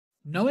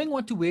Knowing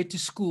what to wear to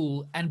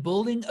school and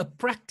building a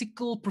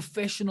practical,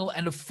 professional,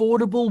 and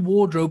affordable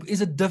wardrobe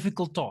is a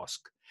difficult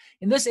task.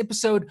 In this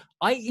episode,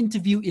 I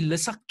interview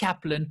Elissa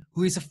Kaplan,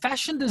 who is a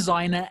fashion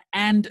designer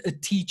and a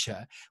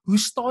teacher who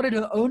started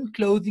her own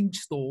clothing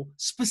store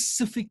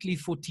specifically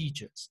for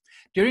teachers.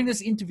 During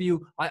this interview,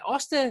 I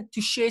asked her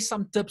to share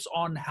some tips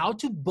on how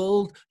to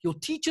build your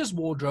teacher's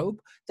wardrobe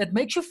that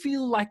makes you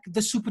feel like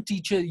the super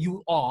teacher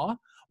you are,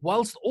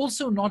 whilst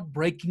also not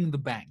breaking the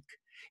bank.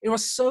 It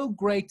was so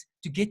great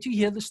to get to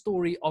hear the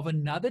story of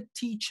another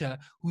teacher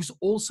who's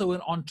also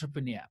an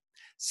entrepreneur.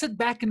 Sit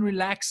back and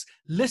relax,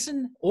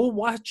 listen or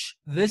watch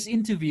this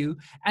interview,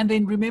 and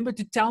then remember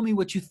to tell me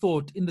what you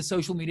thought in the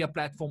social media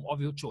platform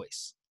of your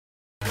choice.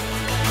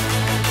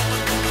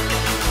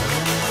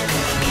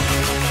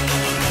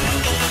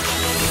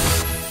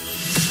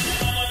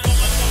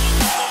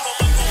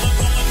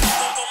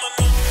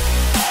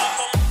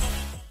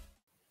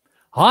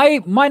 Hi,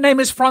 my name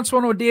is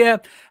Francois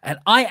Nordier, and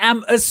I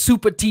am a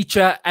super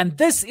teacher, and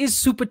this is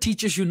Super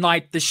Teachers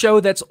Unite, the show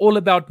that's all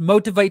about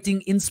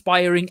motivating,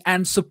 inspiring,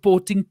 and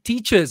supporting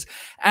teachers.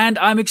 And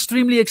I'm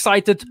extremely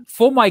excited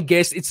for my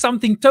guest. It's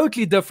something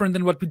totally different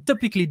than what we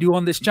typically do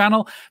on this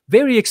channel.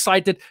 Very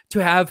excited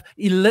to have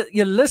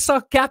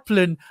Elissa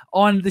Kaplan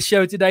on the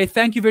show today.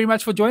 Thank you very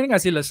much for joining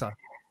us, Elissa.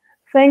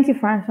 Thank you,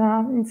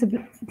 Francois. It's a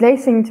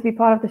blessing to be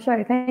part of the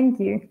show. Thank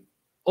you.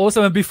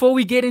 Awesome. And before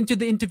we get into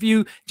the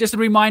interview, just a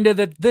reminder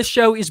that this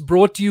show is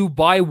brought to you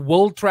by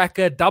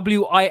WilTracker,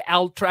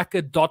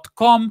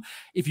 WILTracker.com.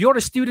 If you're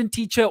a student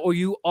teacher or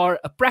you are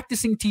a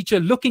practicing teacher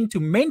looking to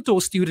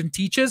mentor student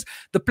teachers,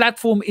 the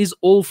platform is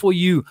all for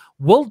you.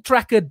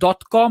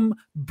 WilTracker.com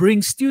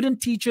brings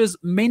student teachers,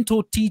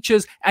 mentor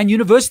teachers, and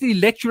university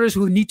lecturers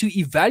who need to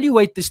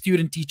evaluate the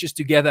student teachers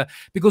together,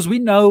 because we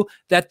know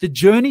that the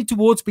journey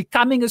towards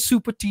becoming a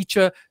super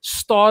teacher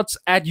starts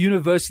at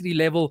university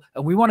level,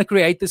 and we want to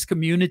create this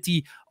community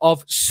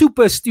of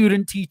super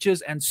student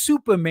teachers and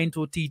super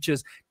mentor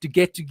teachers to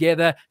get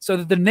together so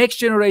that the next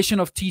generation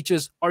of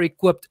teachers are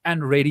equipped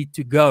and ready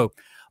to go.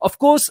 Of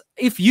course,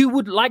 if you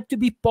would like to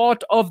be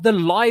part of the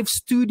live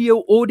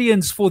studio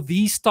audience for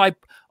these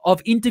type of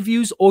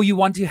interviews, or you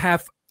want to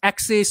have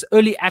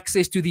early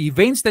access to the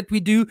events that we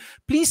do,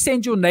 please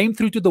send your name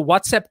through to the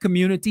WhatsApp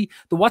community.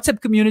 The WhatsApp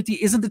community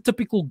isn't a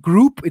typical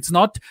group. It's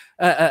not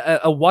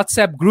a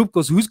WhatsApp group,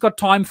 because who's got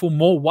time for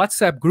more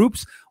WhatsApp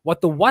groups?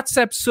 What the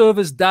WhatsApp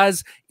service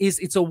does is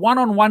it's a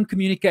one-on-one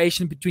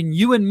communication between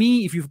you and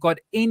me. If you've got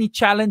any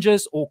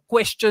challenges or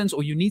questions,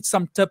 or you need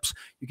some tips,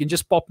 you can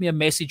just pop me a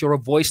message or a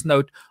voice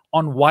note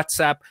on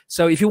WhatsApp.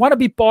 So if you want to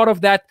be part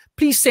of that,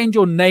 please send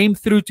your name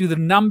through to the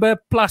number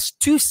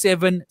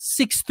 +27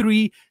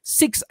 63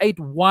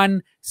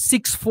 681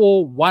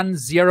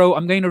 6410.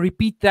 I'm going to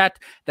repeat that.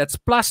 That's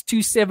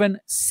 +27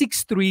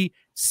 63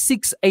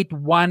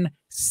 681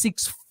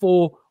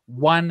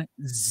 6410.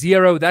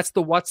 That's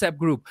the WhatsApp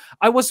group.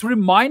 I was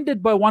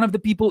reminded by one of the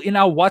people in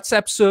our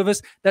WhatsApp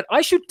service that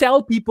I should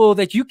tell people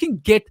that you can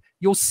get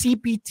your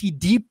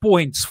CPTD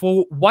points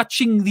for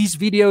watching these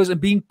videos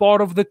and being part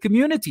of the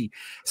community.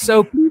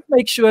 So please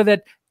make sure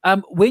that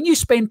when you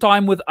spend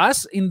time with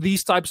us in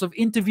these types of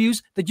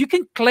interviews, that you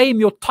can claim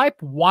your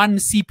type 1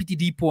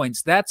 CPTD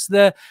points. That's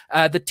the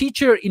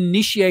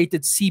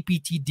teacher-initiated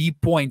CPTD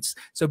points.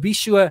 So be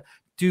sure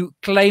to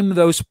claim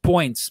those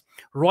points.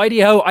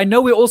 Righty-ho, I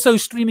know we're also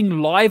streaming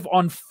live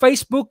on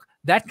Facebook.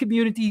 That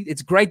community,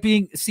 it's great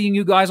seeing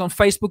you guys on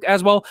Facebook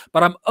as well,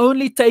 but I'm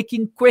only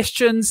taking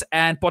questions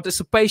and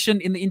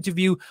participation in the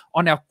interview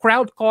on our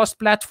Crowdcast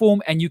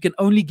platform, and you can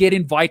only get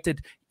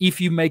invited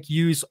if you make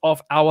use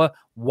of our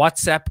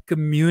WhatsApp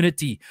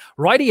community.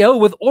 Righty-ho,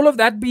 with all of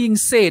that being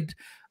said,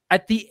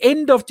 at the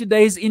end of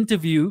today's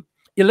interview,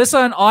 Elissa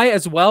and I,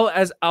 as well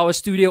as our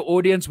studio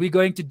audience, we're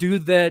going to do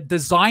the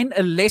Design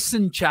a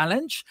Lesson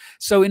Challenge.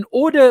 So in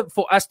order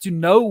for us to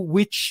know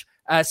which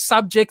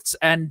subjects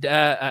and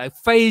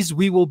phase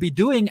we will be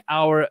doing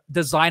our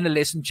Design a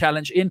Lesson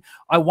Challenge in,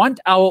 I want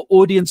our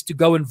audience to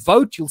go and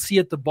vote. You'll see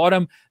at the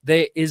bottom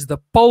there is the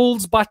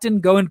polls button.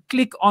 Go and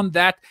click on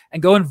that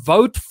and go and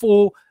vote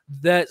for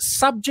the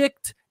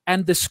subject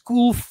and the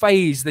school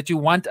phase that you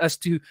want us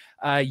to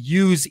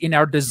use in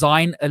our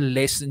Design a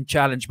Lesson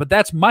Challenge. But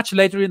that's much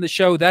later in the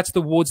show. That's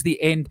towards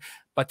the end.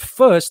 But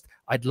first,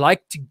 I'd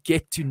like to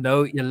get to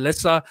know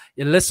Elissa.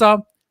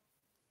 Elissa,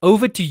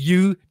 over to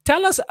you.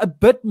 Tell us a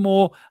bit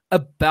more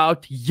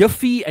about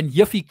Juffie and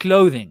Juffie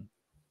Clothing.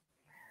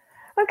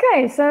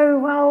 Okay, so,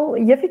 well,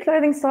 Juffie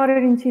Clothing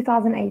started in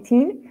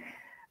 2018.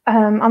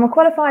 I'm a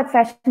qualified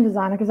fashion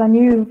designer because I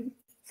knew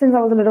since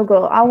I was a little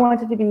girl, I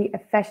wanted to be a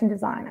fashion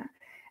designer.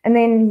 And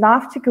then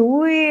life took a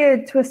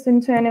weird twist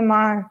and turn in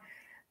my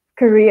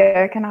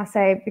career, can I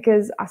say,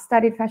 because I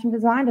studied fashion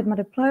design, did my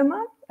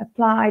diploma,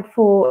 applied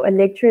for a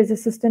lecturer's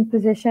assistant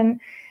position.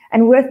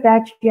 And with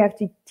that, you have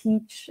to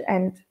teach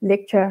and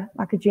lecture,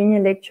 like a junior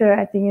lecturer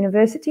at the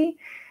university.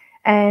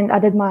 And I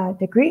did my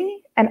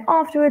degree. And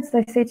afterwards,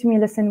 they said to me,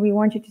 listen, we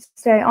want you to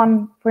stay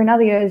on for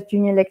another year as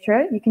junior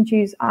lecturer. You can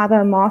choose either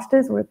a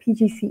master's or a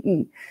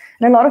PGCE.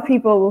 And a lot of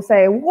people will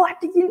say,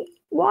 what do you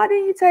why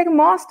don't you take a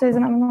master's?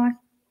 And I'm like,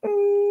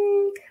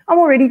 I'm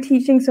already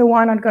teaching, so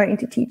why not go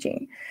into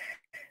teaching?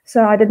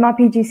 So I did my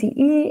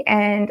PGCE,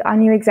 and I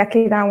knew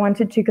exactly that I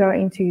wanted to go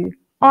into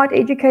art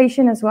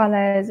education as well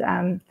as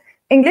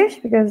English,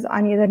 because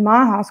I knew that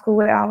my high school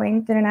where I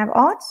went didn't have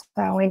arts,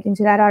 so I went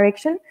into that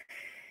direction.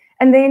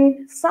 And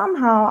then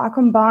somehow I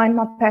combined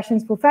my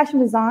passions for fashion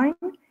design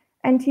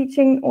and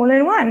teaching all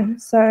in one.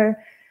 So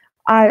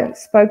I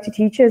spoke to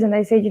teachers and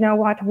they said, you know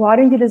what, why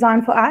don't you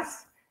design for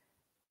us?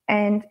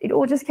 And it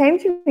all just came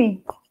to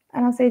me.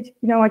 And I said,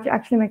 you know what, you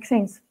actually make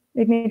sense.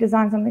 Let me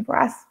design something for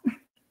us.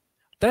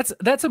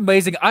 That's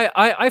amazing.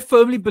 I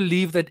firmly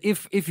believe that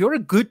if you're a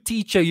good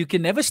teacher, you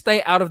can never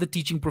stay out of the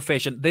teaching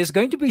profession. There's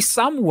going to be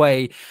some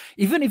way,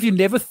 even if you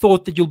never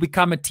thought that you'll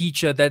become a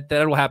teacher, that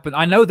will happen.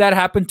 I know that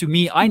happened to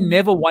me. I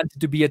never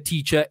wanted to be a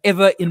teacher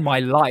ever in my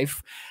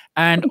life.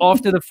 And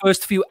after the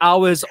first few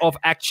hours of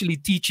actually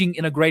teaching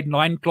in a grade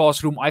 9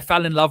 classroom, I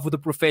fell in love with the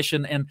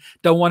profession and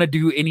don't want to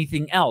do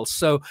anything else.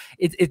 So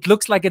it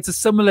looks like it's a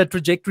similar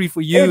trajectory for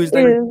you.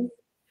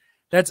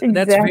 That's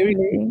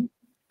very.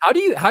 How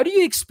do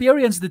you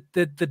experience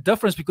the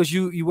difference? Because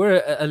you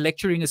were a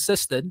lecturing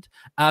assistant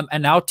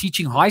and now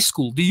teaching high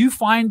school. Do you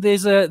find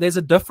there's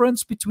a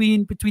difference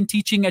between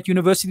teaching at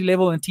university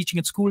level and teaching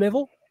at school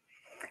level?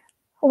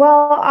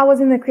 Well, I was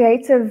in the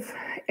creative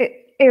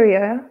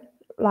area,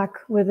 like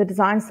with the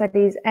design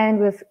studies and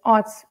with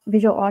arts,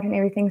 visual art and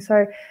everything.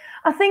 So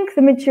I think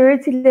the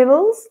maturity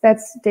levels,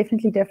 that's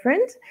definitely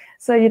different.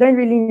 So you don't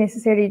really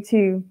necessarily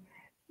to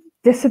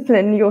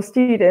discipline your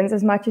students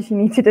as much as you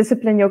need to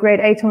discipline your grade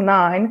 8 or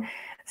 9.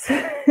 So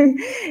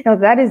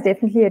that is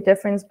definitely a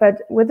difference. But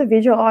with the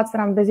visual arts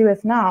that I'm busy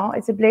with now,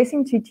 it's a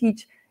blessing to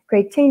teach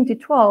grade 10 to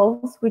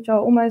 12s, which are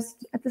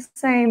almost at the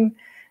same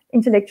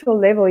intellectual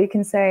level, you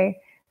can say,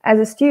 as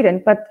a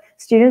student. But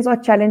students are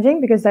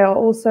challenging because they are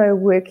also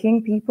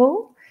working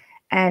people,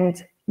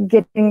 and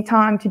getting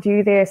time to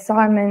do their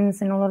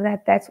assignments and all of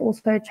that, that's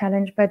also a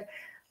challenge. But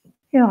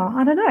yeah,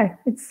 I don't know.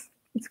 It's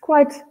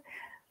quite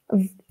a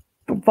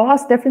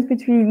vast difference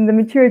between the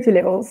maturity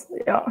levels.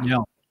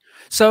 Yeah.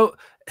 So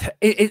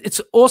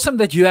it's awesome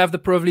that you have the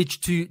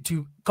privilege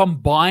to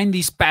combine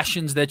these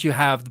passions that you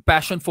have, the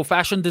passion for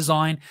fashion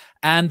design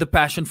and the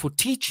passion for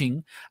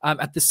teaching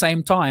at the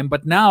same time.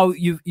 But now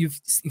you've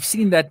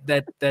seen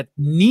that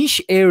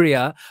niche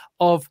area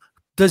of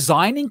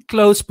designing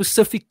clothes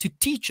specific to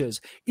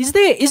teachers. Is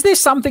there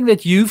something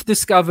that you've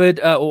discovered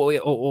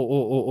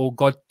or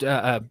got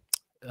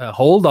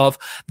hold of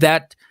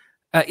that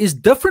is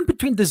different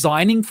between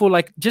designing for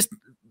like just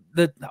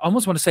I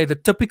almost want to say the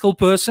typical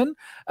person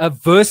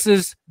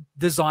versus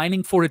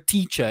designing for a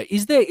teacher?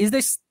 Is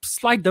there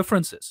slight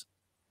differences?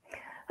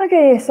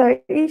 Okay, so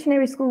each and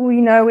every school,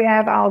 we know we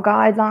have our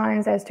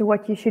guidelines as to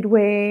what you should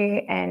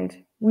wear, and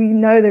we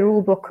know the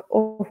rule book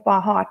off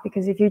by heart,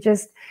 because if you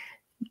just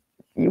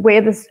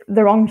wear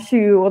the wrong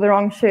shoe or the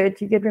wrong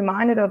shirt, you get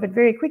reminded of it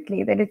very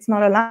quickly that it's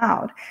not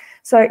allowed.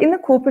 So in the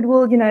corporate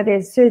world,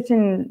 there's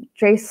certain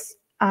dress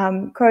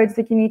codes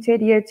that you need to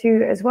adhere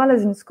to, as well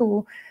as in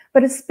school.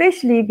 But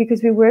especially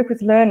because we work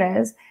with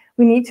learners,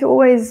 we need to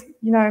always,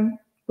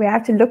 we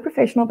have to look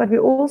professional, but we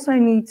also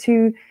need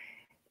to,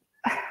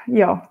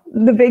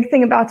 the big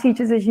thing about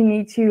teachers is you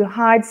need to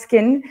hide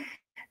skin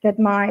that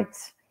might,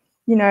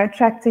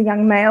 attract a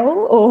young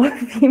male or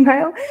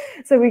female.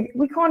 So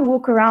we can't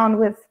walk around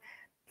with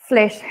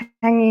flesh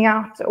hanging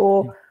out,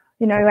 or,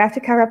 we have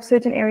to cover up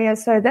certain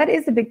areas. So that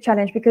is a big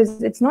challenge,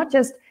 because it's not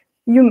just,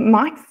 you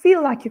might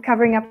feel like you're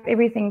covering up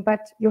everything,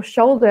 but your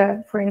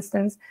shoulder, for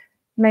instance,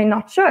 may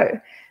not show.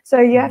 So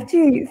you have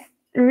to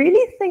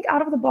really think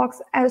out of the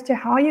box as to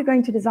how you're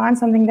going to design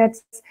something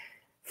that's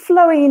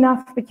flowy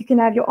enough, but you can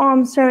have your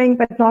arms showing,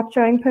 but not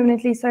showing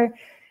permanently. So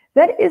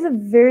that is a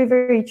very,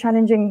 very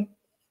challenging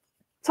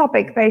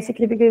topic,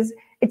 basically, because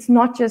it's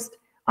not just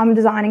I'm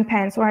designing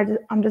pants or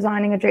I'm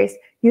designing a dress.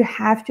 You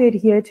have to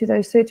adhere to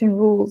those certain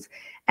rules.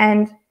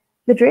 And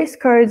the dress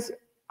codes,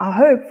 I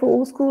hope, for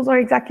all schools are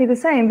exactly the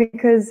same,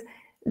 because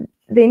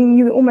then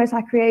you almost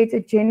like create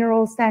a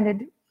general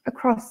standard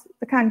across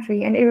the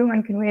country and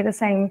everyone can wear the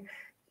same.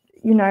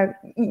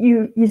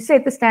 You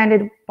set the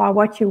standard by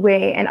what you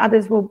wear, and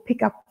others will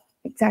pick up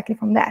exactly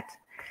from that.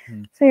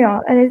 So yeah,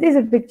 and it is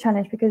a big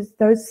challenge, because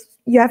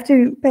you have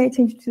to pay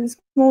attention to the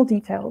small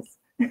details.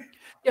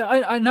 Yeah,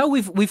 I know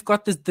we've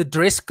got the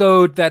dress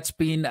code that's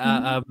been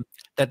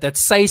that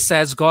SACE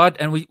has got,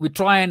 and we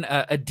try and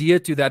adhere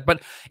to that.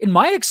 But in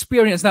my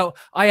experience, now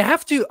I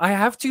have to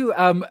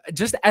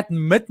just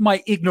admit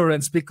my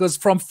ignorance, because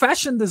from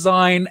fashion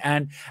design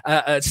and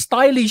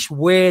stylish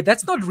wear,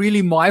 that's not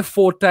really my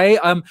forte.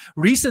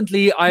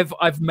 Recently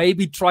I've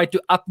maybe tried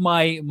to up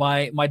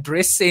my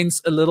dress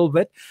sense a little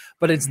bit,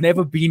 but it's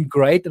never been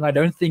great, and I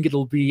don't think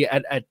it'll be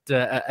at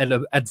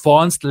an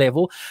advanced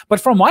level.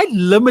 But from my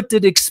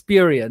limited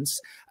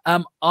experience,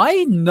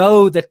 I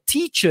know that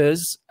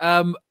teachers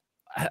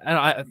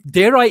and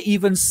dare I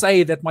even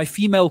say that my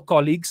female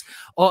colleagues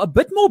are a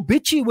bit more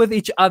bitchy with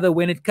each other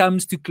when it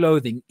comes to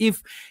clothing.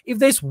 If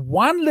there's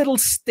one little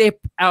step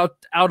out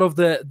of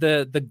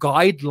the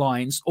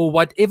guidelines, or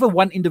whatever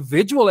one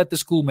individual at the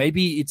school,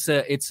 maybe it's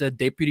a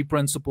deputy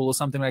principal or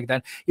something like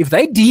that, if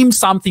they deem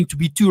something to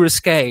be too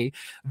risque,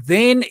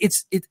 then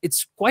it's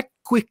quite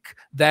quick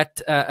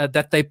that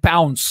they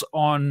pounce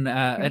on,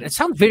 and it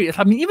sounds very,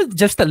 I mean, even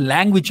just the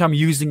language I'm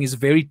using is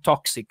very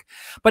toxic,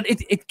 but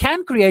it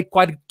can create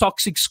quite a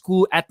toxic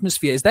school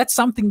atmosphere. Is that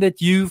something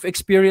that you've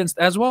experienced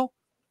as well?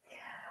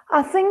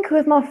 I think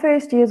with my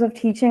first years of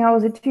teaching, I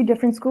was at 2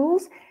 different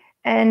schools,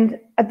 and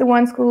at the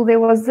one school there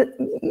was,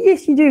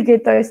 yes, you do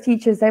get those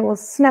teachers, they will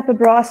snap a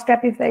bra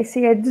strap if they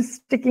see it just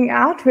sticking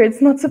out where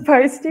it's not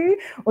supposed to,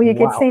 or you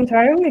get sent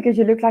home because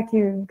you look like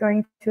you're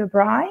going to a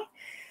braai.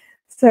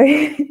 So,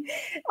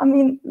 I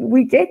mean,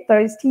 we get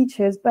those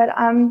teachers, but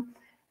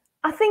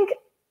I think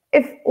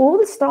if all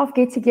the staff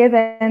get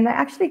together and they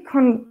actually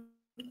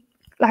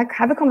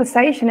have a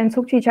conversation and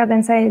talk to each other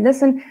and say,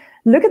 listen,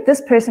 look at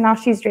this person, how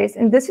she's dressed,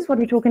 and this is what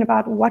we're talking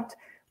about, what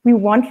we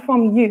want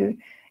from you,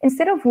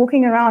 instead of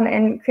walking around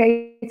and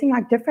creating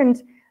like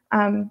different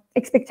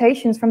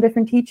expectations from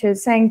different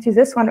teachers, saying to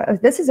this one, oh,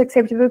 this is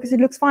acceptable because it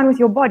looks fine with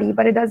your body,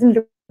 but it doesn't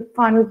look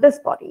fine with this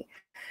body.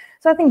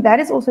 So I think that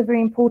is also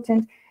very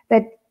important,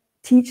 that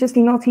teachers,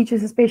 female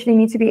teachers especially,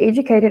 need to be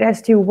educated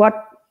as to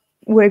what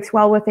works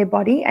well with their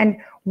body and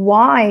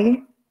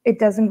why it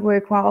doesn't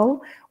work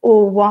well,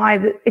 or why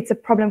it's a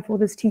problem for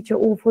this teacher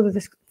or for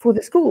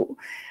the school,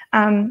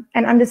 and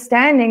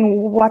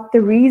understanding what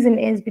the reason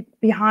is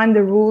behind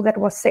the rule that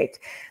was set.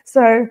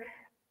 So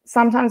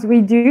sometimes we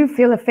do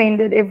feel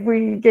offended if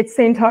we get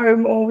sent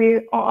home or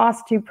we are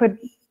asked to put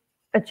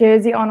a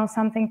jersey on or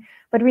something,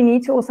 but we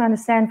need to also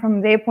understand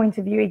from their point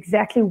of view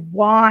exactly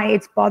why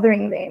it's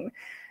bothering them.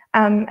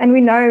 And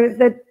we know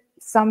that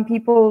some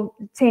people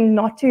tend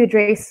not to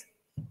address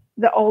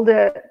the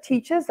older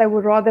teachers. They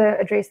would rather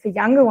address the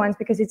younger ones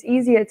because it's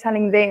easier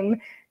telling them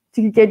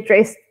to get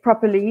dressed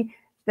properly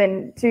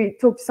than to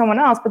talk to someone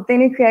else. But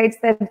then it creates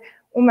that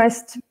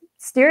almost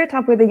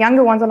stereotype where the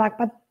younger ones are like,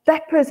 but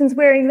that person's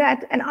wearing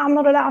that and I'm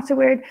not allowed to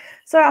wear it.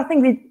 So I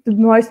think the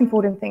most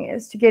important thing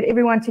is to get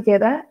everyone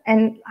together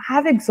and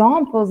have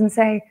examples and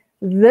say,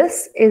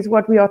 this is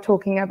what we are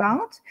talking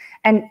about.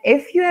 And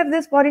if you have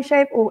this body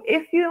shape, or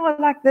if you are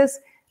like this,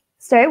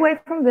 stay away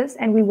from this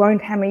and we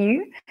won't hammer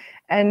you.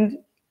 And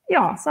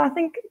yeah, so I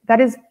think that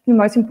is the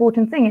most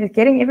important thing, is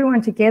getting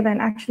everyone together and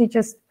actually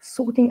just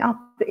sorting out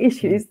the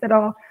issues that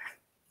are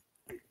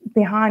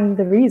behind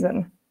the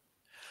reason.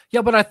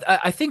 Yeah, but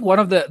I think one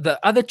of the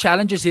other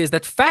challenges here is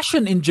that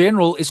fashion in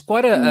general is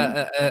quite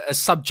a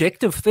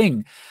subjective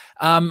thing.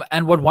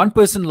 And what one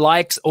person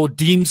likes or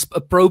deems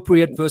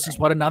appropriate versus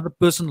what another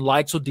person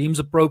likes or deems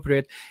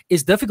appropriate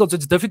is difficult. So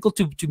it's difficult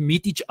to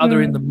meet each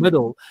other in the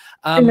middle.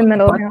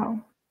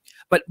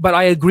 But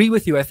I agree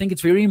with you. I think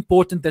it's very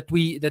important that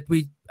we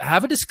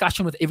have a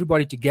discussion with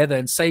everybody together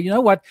and say, you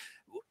know what,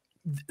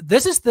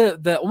 this is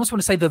the almost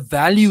want to say the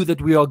value that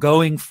we are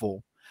going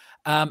for.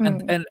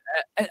 And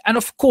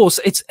of course,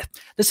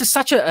 this is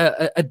such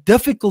a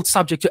difficult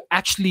subject to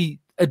actually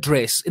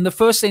address in the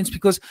first sense,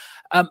 because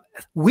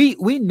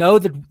we know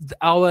that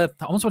I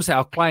almost want to say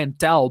our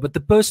clientele, but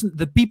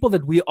the people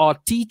that we are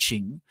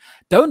teaching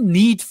don't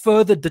need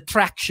further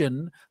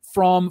detraction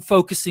from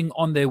focusing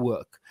on their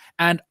work.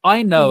 And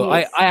I know,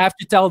 yes. I have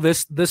to tell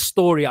this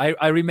story.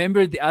 I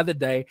remember the other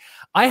day,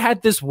 I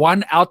had this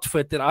one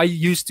outfit that I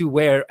used to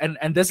wear,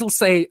 and this will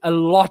say a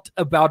lot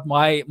about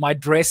my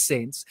dress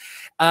sense.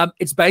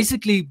 It's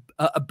basically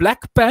a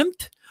black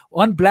pant,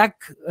 one black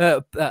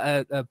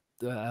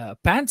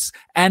pants,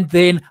 and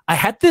then I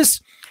had this.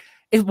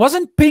 It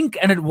wasn't pink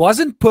and it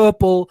wasn't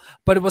purple,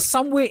 but it was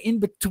somewhere in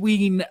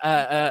between.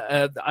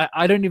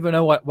 I don't even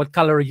know what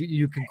color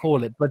you can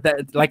call it, but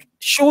that, like,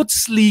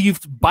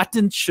 short-sleeved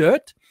buttoned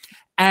shirt.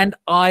 And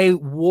I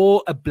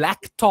wore a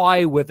black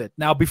tie with it.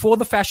 Now, before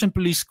the fashion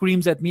police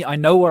screams at me, I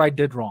know what I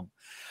did wrong.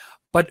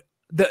 But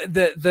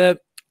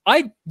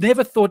I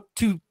never thought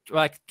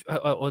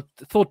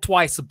thought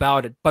twice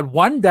about it. But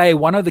one day,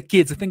 one of the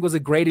kids, I think it was a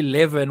grade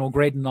 11 or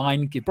grade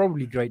 9 kid,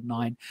 probably grade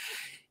 9,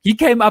 he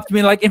came up to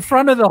me, like, in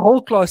front of the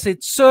whole class,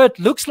 said, "Sir, it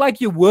looks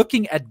like you're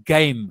working at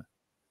Game."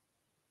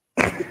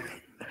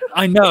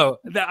 I know,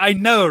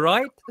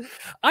 right?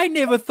 I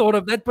never thought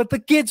of that, but the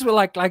kids were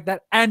like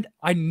that, and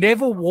I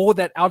never wore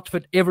that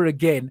outfit ever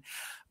again.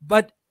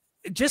 But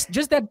just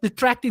that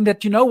detracting,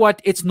 that, you know what,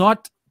 it's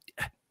not.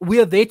 We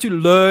are there to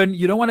learn.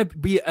 You don't want to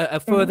be a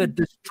further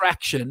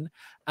distraction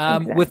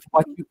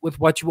exactly. with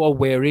what you are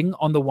wearing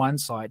on the one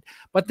side,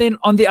 but then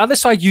on the other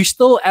side, you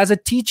still, as a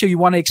teacher, you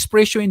want to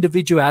express your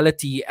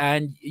individuality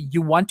and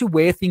you want to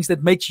wear things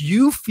that makes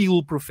you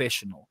feel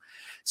professional.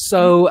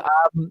 So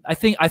I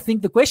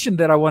think the question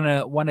that I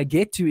want to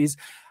get to is,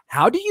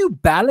 how do you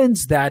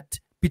balance that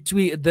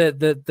between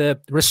the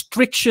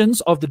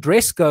restrictions of the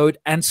dress code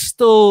and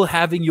still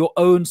having your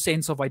own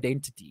sense of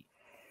identity?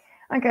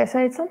 Okay, so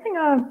it's something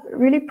I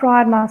really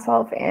pride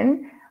myself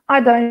in.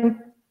 I don't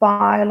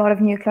buy a lot of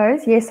new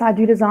clothes. Yes, I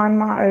do design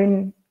my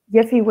own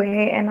Juffie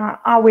wear, and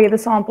I wear the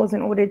samples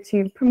in order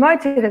to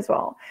promote it as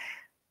well.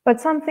 But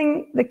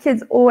something the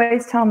kids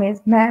always tell me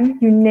is, ma'am,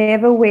 you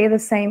never wear the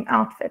same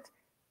outfit.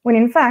 When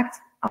in fact,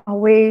 I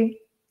wear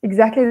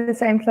exactly the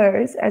same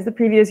clothes as the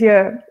previous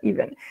year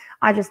even.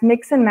 I just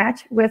mix and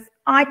match with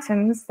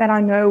items that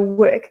I know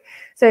work.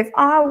 So if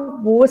I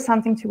wore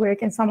something to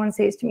work and someone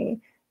says to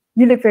me,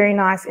 you look very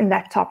nice in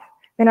that top,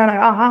 then I know,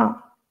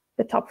 aha,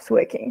 the top's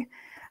working.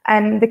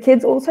 And the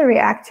kids also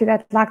react to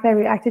that like they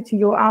reacted to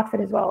your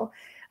outfit as well.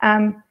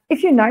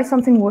 If you know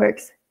something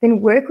works,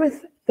 then work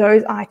with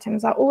those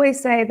items. I always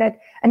say that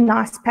a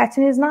nice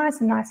pattern is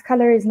nice, a nice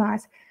color is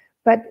nice,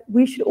 but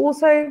we should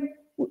also,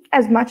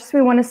 as much as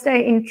we want to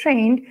stay in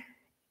trend,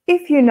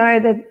 if you know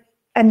that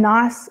a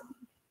nice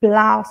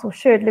blouse or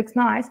shirt looks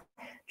nice,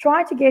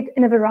 try to get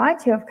in a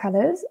variety of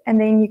colors, and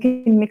then you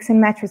can mix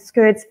and match with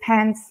skirts,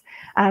 pants,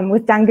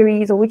 with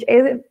dungarees, or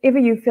whichever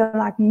you feel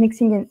like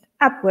mixing it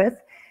up with.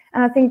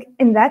 And I think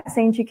in that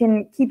sense, you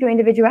can keep your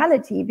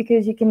individuality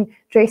because you can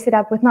dress it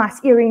up with nice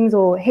earrings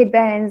or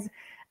headbands,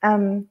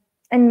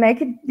 and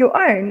make it your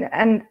own.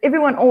 And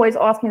everyone always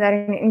asked me that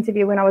in an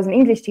interview when I was an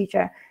English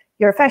teacher.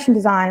 You're a fashion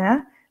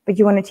designer, but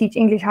you want to teach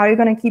English. How are you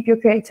going to keep your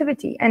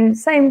creativity? And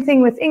same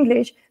thing with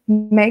English,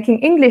 making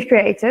English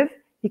creative.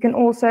 You can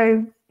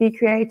also be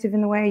creative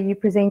in the way you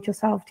present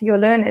yourself to your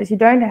learners. You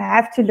don't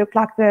have to look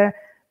like the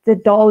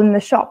doll in the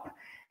shop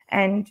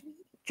and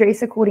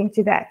dress according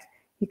to that.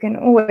 You can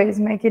always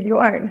make it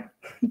your own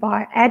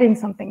by adding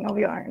something of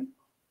your own.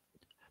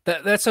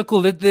 That's so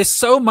cool. There's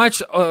so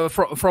much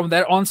from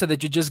that answer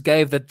that you just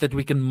gave that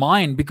we can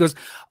mine, because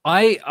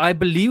I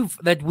believe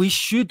that we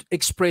should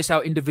express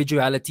our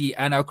individuality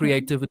and our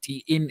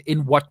creativity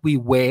in what we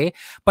wear.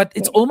 But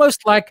it's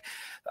almost like,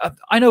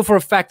 I know for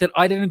a fact that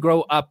I didn't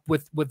grow up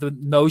with the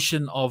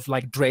notion of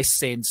like dress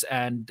sense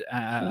and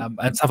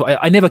stuff.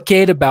 I never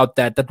cared about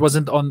that. That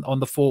wasn't on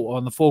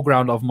the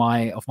foreground of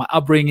my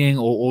upbringing,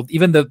 or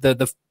even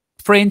the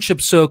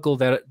friendship circle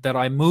that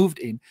I moved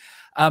in.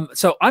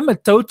 So I'm a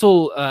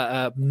total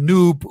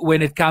noob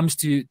when it comes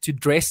to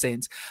dress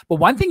sense. But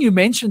one thing you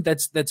mentioned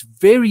that's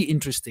very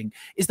interesting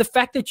is the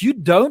fact that you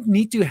don't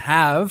need to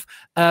have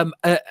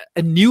a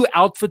new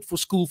outfit for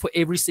school for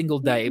every single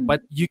day,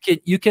 but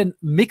you can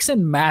mix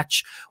and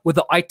match with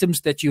the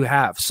items that you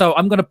have. So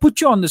I'm going to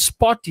put you on the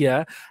spot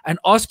here and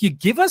ask you,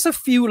 give us a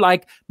few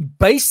like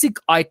basic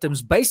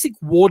items, basic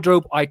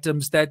wardrobe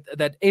items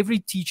that every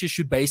teacher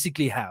should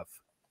basically have.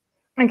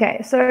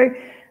 Okay, so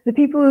the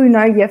people who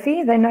know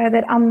Juffie, they know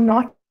that I'm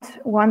not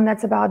one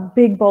that's about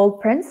big, bold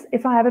prints.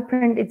 If I have a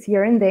print, it's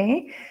here and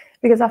there,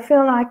 because I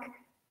feel like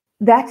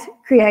that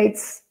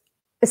creates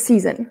a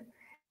season.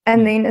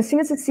 And then as soon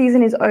as the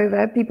season is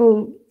over,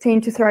 people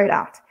tend to throw it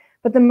out.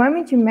 But the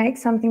moment you make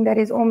something that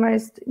is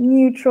almost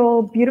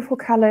neutral, beautiful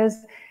colors,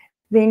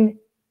 then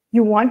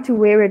you want to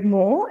wear it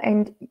more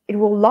and it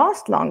will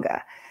last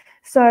longer.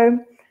 So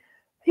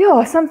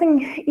yeah,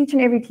 something each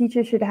and every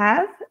teacher should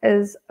have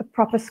is a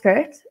proper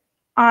skirt,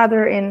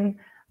 either in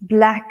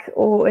black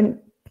or in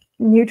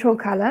neutral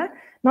color,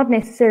 not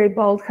necessarily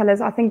bold colors.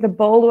 I think the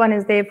bold one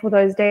is there for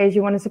those days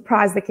you want to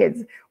surprise the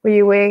kids, where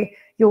you wear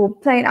your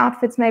plain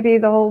outfits maybe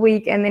the whole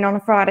week, and then on a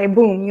Friday,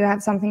 boom, you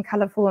have something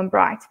colorful and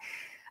bright.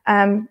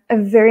 A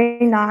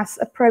very nice,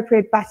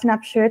 appropriate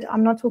button-up shirt.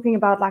 I'm not talking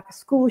about like a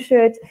school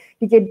shirt.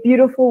 You get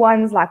beautiful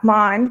ones like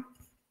mine,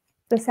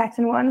 the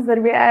satin ones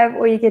that we have,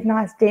 or you get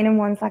nice denim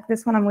ones like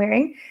this one I'm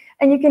wearing.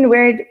 And you can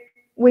wear it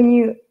when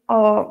you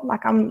are,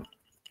 like I'm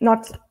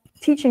not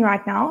teaching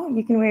right now,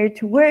 you can wear it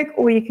to work,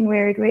 or you can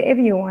wear it wherever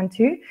you want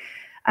to.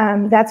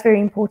 That's very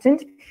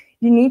important.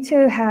 You need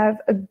to have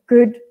a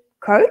good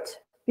coat,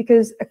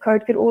 because a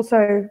coat could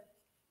also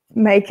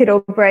make it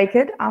or break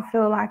it. I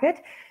feel like it,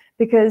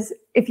 because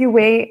if you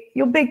wear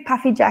your big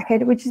puffy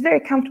jacket, which is very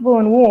comfortable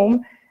and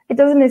warm, it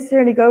doesn't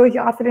necessarily go with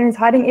your outfit and it's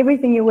hiding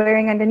everything you're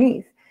wearing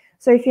underneath.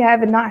 So if you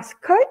have a nice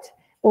coat,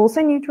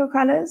 also neutral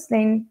colors,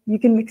 then you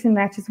can mix and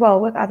match as well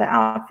with other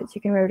outfits.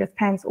 You can wear it with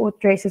pants or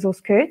dresses or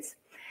skirts.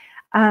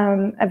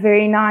 A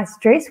very nice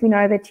dress. We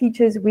know that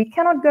teachers, we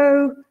cannot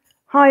go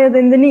higher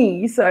than the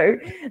knee, so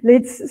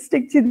let's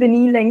stick to the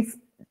knee length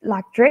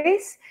like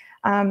dress.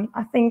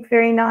 I think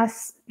very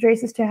nice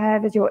dresses to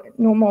have is your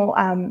normal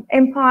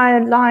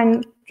empire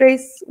line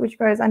dress, which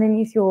goes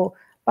underneath your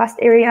bust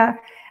area,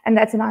 and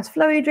that's a nice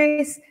flowy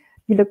dress.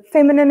 You look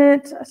feminine in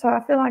it. So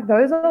I feel like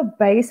those are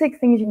basic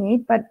things you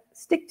need, but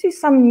stick to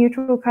some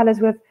neutral colors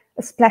with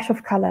a splash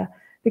of color,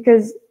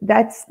 because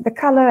that's the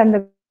color and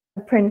the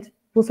print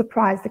will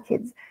surprise the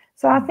kids.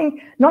 So I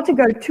think not to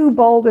go too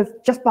bold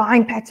with just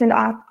buying patterned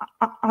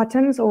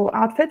items or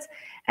outfits,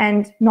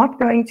 and not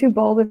going too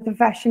bold with the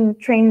fashion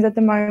trends at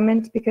the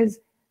moment, because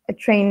a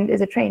trend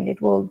is a trend.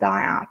 It will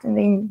die out. And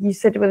then you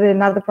sit with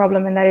another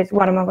problem, and that is,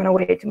 what am I going to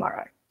wear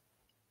tomorrow?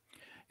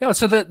 Yeah,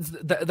 so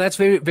that's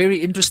very, very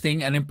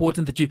interesting and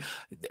important that you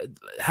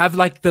have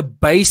like the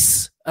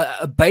base,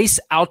 a base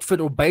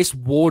outfit or base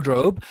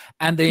wardrobe,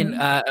 and then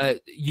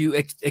you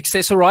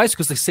accessorize,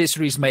 because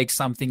accessories make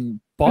something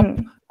pop.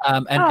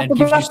 and gives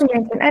forgot to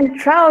mention. And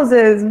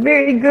trousers,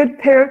 very good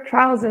pair of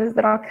trousers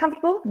that are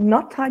comfortable,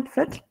 not tight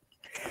fit.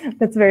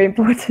 That's very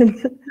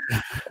important.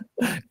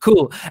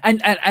 Cool. And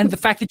the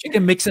fact that you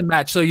can mix and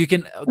match, so you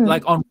can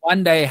like on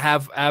one day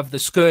have the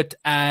skirt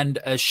and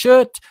a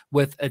shirt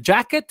with a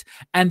jacket,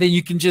 and then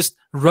you can just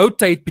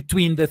rotate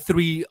between the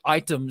three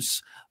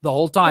items the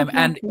whole time.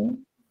 Exactly. And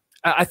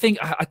I think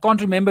I can't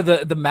remember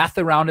the math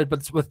around it, but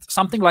it's with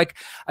something like,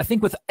 I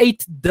think with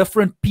 8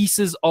 different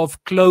pieces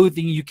of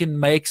clothing, you can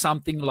make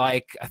something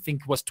like, I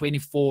think it was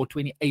 24,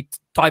 28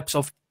 types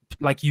of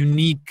like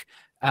unique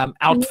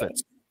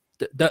outfits.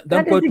 That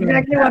is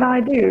exactly what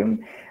I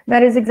do.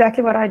 That is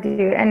exactly what I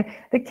do. And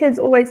the kids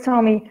always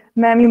tell me,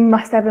 ma'am, you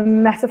must have a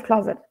massive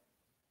closet.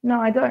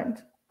 No, I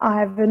don't. I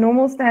have a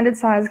normal standard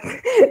size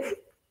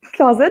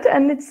closet,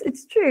 and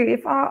it's true.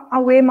 If I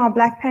wear my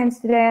black pants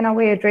today and I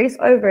wear a dress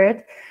over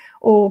it,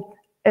 or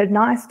a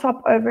nice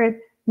top over it,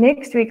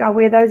 next week I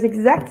wear those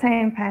exact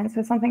same pants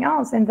with something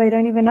else, and they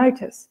don't even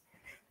notice.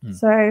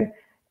 So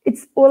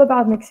it's all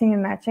about mixing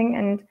and matching,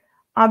 and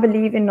I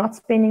believe in not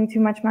spending too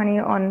much money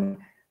on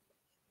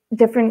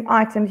different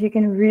items. You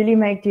can really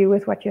make do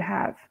with what you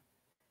have.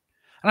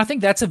 And I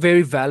think that's a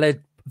very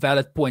valid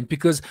point,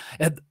 because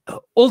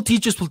all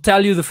teachers will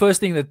tell you the first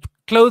thing, that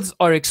clothes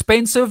are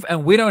expensive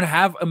and we don't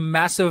have a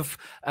massive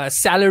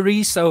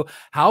salary. So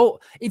how,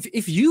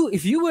 if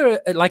you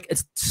were like a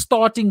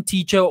starting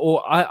teacher,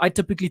 or I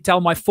typically tell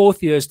my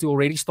 4th years to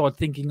already start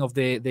thinking of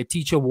their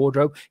teacher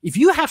wardrobe. If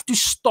you have to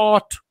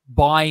start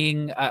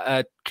buying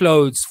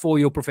clothes for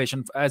your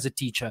profession as a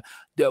teacher,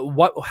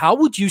 how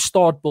would you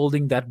start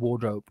building that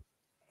wardrobe?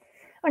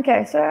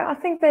 Okay, so I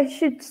think they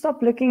should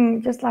stop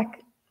looking just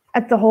like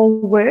at the whole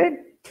word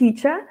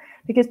teacher,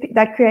 because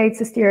that creates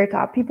a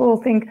stereotype. People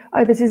will think,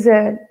 oh, this is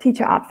a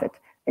teacher outfit.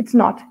 It's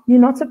not. You're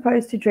not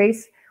supposed to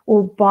dress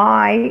or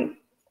buy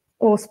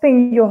or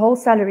spend your whole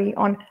salary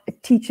on a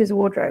teacher's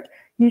wardrobe.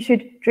 You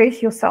should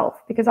dress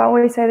yourself, because I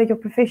always say that your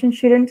profession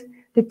shouldn't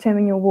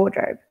determine your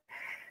wardrobe.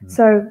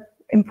 So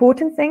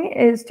important thing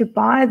is to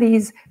buy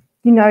these,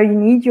 you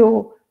need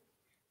your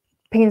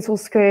pencil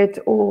skirt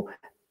or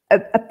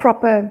a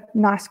proper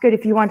nice skirt.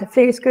 If you want a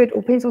flare skirt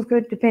or pencil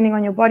skirt, depending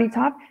on your body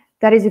type,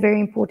 that is very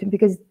important,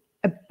 because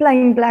a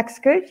plain black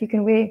skirt you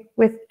can wear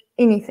with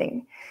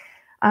anything.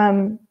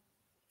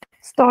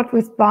 Start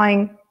with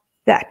buying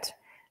that.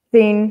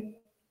 Then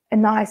a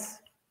nice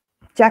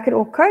jacket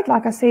or coat,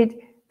 like I said,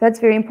 that's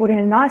very important.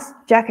 A nice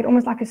jacket,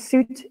 almost like a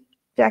suit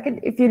jacket.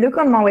 If you look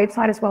on my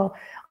website as well,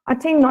 I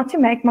tend not to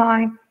make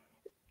my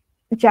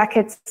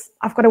jackets.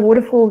 I've got a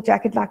waterfall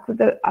jacket, like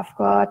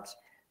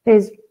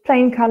there's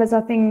plain colors,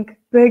 I think,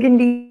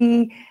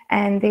 burgundy,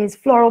 and there's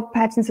floral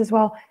patterns as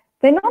well.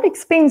 They're not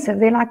expensive.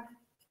 They're like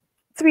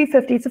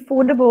 $350. It's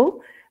affordable,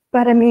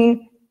 but I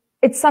mean,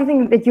 it's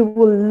something that you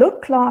will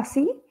look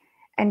classy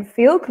and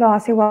feel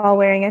classy while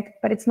wearing it,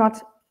 but it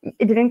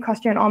didn't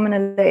cost you an arm and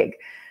a leg.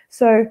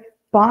 So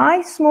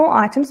buy small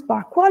items,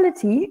 buy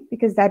quality,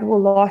 because that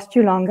will last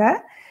you longer.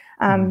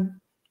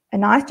 A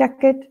nice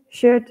jacket,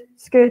 shirt,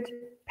 skirt,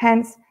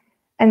 pants,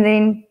 and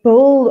then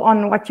build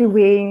on what you're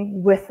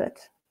wearing with it.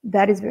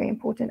 That is very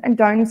important. And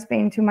don't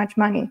spend too much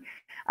money.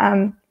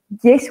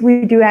 Yes,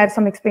 we do have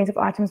some expensive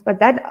items, but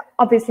that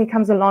obviously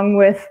comes along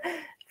with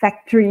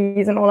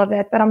factories and all of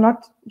that, but I'm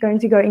not going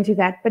to go into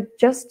that. But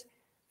just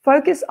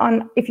focus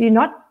on, if you're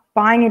not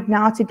buying it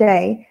now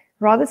today,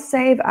 rather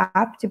save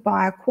up to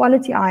buy a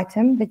quality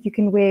item that you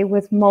can wear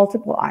with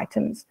multiple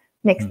items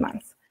next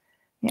month.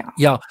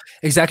 Yeah,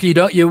 exactly. You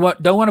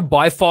don't want to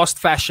buy fast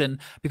fashion,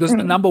 because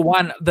number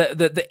one,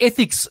 the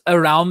ethics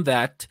around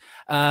that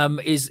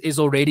is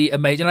already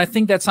amazing. And I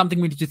think that's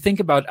something we need to think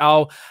about.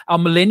 Our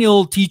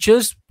millennial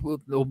teachers,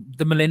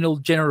 the millennial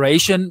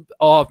generation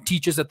of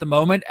teachers at the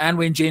moment, and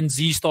when Gen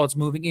Z starts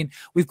moving in,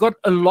 we've got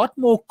a lot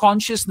more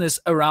consciousness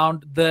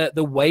around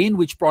the way in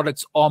which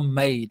products are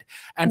made.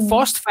 And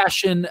fast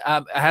fashion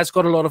has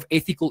got a lot of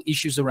ethical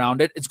issues around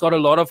it. It's got a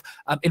lot of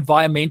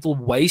environmental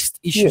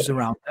waste issues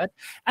around that.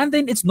 And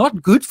then it's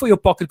not good for your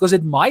pocket, because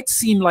it might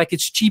seem like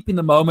it's cheap in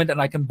the moment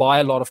and I can buy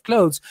a lot of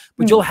clothes,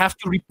 but you'll have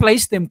to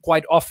replace them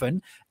quite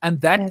often. And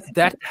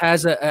that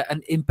has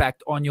an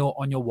impact on your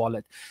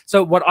wallet.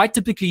 So what I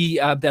typically,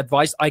 the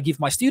advice I give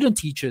my student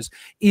teachers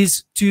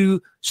is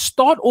to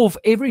start off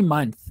every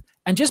month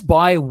and just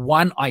buy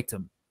one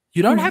item.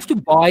 You don't have to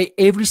buy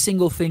every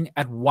single thing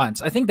at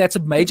once. I think that's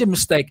a major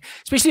mistake,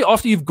 especially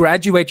after you've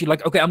graduated. You're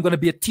like, okay, I'm going to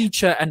be a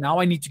teacher, and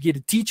now I need to get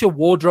a teacher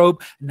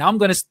wardrobe. Now I'm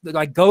going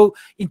to go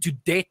into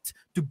debt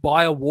to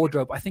buy a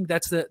wardrobe. I think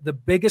that's the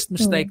biggest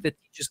mistake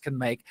that teachers can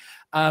make.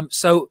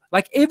 So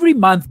like every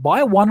month,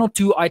 buy 1 or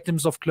 2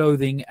 items of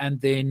clothing,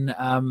 and then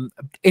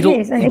it'll.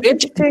 Yes, and if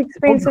it's too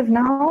expensive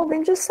now,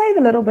 then just save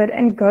a little bit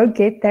and go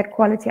get that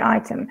quality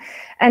item.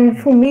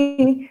 And for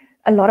me,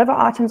 a lot of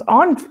our items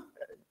aren't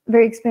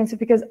very expensive,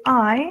 because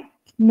I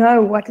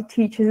know what a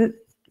teacher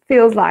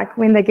feels like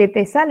when they get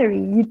their salary.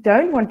 You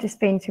don't want to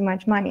spend too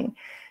much money.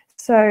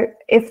 So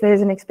if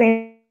there's an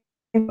expensive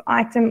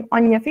item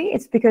on Juffie,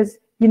 it's because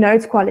you know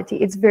it's quality,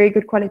 it's very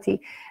good quality.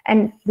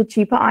 And the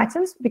cheaper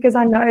items, because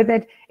I know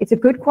that it's a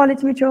good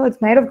quality material,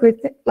 it's made of good,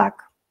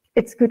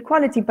 it's good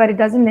quality, but it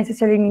doesn't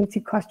necessarily need to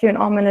cost you an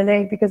arm and a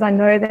leg, because I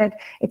know that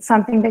it's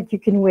something that you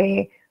can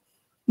wear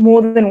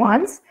more than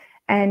once.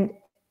 And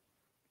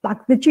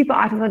like the cheaper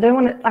items,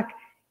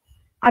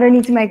 I don't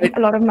need to make a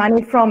lot of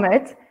money from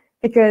it,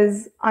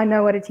 because I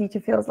know what a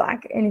teacher feels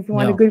like. And if you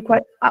want a good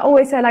quality, I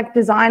always say like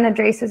designer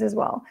dresses as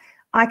well.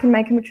 I can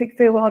make a matric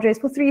farewell dress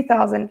for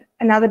 3,000.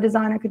 Another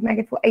designer could make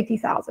it for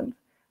 80,000.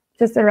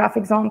 Just a rough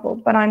example.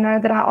 But I know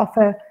that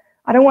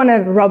I don't want to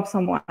rob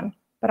someone,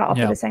 but I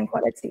offer the same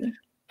quality.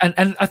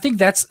 And I think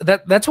that's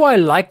why I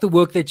like the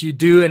work that you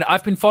do. And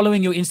I've been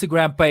following your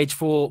Instagram page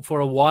for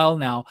a while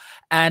now.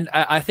 And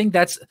I think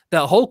that's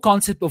the whole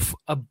concept of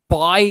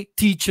by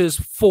teachers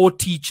for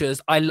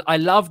teachers. I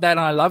love that. And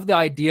I love the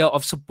idea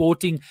of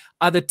supporting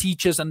other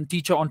teachers and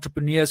teacher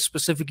entrepreneurs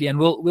specifically. And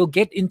we'll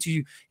get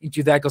into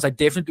that, because I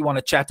definitely want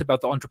to chat about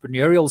the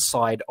entrepreneurial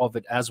side of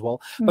it as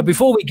well. But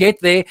before we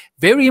get there,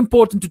 very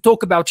important to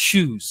talk about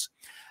shoes.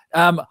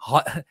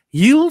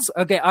 Heels.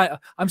 Okay,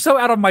 I'm so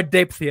out of my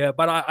depth here,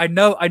 but I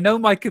know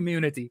my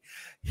community.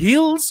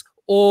 Heels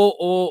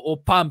or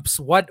pumps?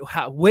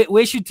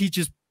 Where should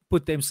teachers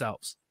put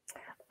themselves?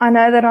 I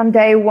know that on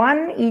day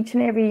one, each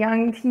and every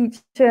young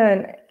teacher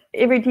and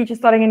every teacher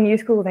starting in new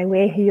school, they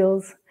wear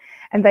heels,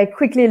 and they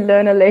quickly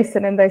learn a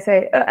lesson and they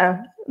say,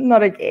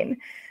 not again.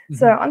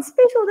 So on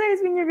special days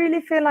when you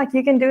really feel like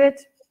you can do it,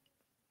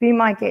 be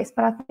my guest.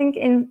 But I think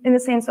in the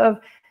sense of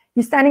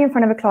you're standing in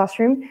front of a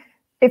classroom.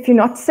 If you're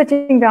not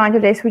sitting behind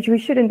your desk, which we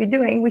shouldn't be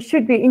doing, we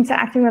should be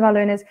interacting with our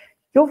learners.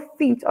 Your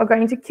feet are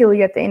going to kill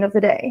you at the end of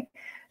the day.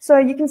 So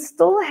you can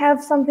still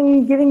have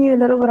something giving you a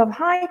little bit of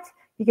height.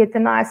 You get the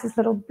nicest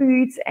little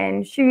boots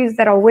and shoes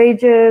that are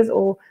wedges,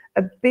 or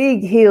a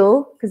big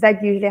heel, because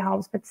that usually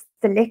helps. But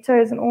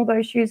stilettos and all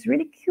those shoes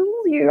really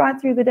kill you right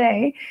through the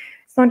day.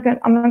 I'm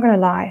not going to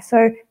lie.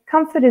 So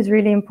comfort is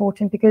really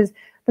important, because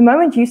the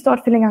moment you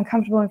start feeling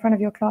uncomfortable in front of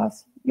your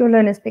class, your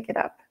learners pick it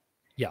up.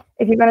 Yeah.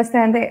 If you're going to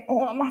stand there,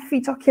 oh, my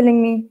feet are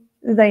killing me,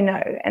 they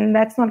know. And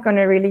that's not going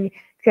to really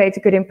create a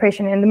good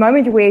impression. And the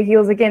moment you wear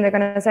heels again, they're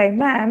going to say,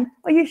 ma'am,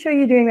 are you sure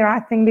you're doing the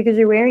right thing because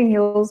you're wearing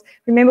heels?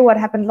 Remember what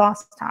happened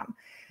last time.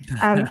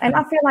 And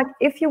I feel like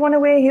if you want to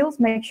wear heels,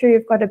 make sure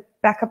you've got a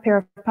backup pair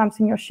of pumps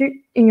in your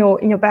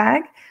in your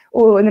bag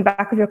or in the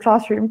back of your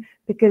classroom,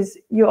 because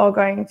you are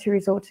going to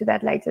resort to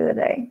that later in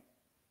the day.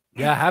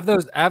 Yeah, have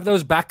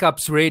those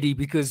backups ready,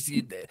 because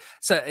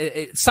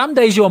some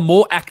days you're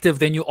more active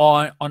than you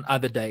are on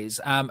other days.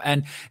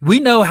 And we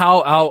know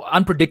how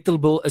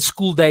unpredictable a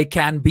school day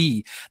can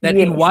be. That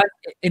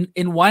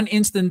in one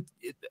instant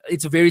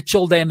it's a very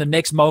chill day, and the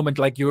next moment,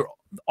 like, you're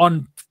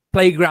on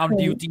playground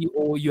duty,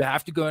 or you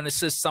have to go and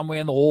assist somewhere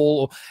in the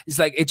hall, or it's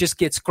like it just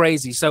gets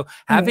crazy. So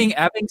having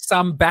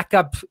some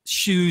backup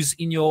shoes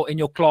in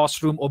your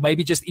classroom, or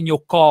maybe just in your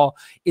car,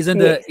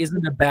 isn't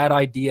a bad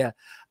idea.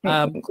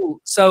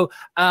 Cool. So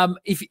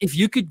if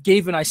you could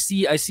give, and I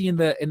see in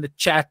the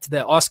chat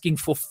they're asking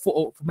for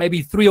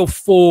maybe 3 or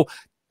 4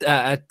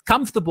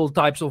 comfortable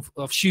types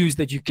of shoes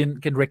that you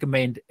can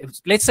recommend.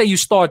 Let's say you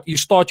start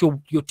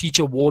your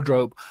teacher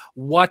wardrobe.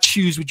 What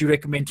shoes would you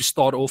recommend to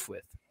start off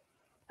with?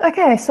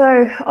 Okay,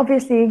 so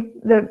obviously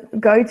the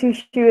go-to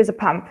shoe is a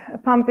pump. A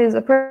pump is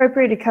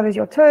appropriate. It covers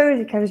your toes,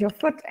 it covers your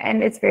foot,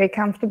 and it's very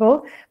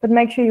comfortable. But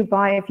make sure you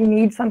buy, if you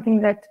need something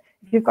that,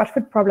 if you've got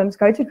foot problems,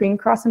 go to Green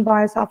Cross and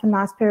buy yourself a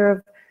nice pair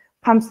of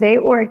pumps there,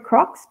 or at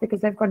Crocs,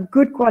 because they've got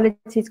good quality.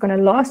 It's going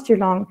to last you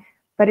long,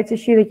 but it's a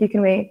shoe that you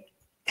can wear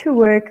to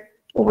work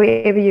or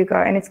wherever you go,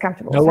 and it's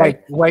comfortable. No, wait.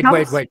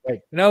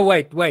 No,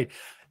 wait.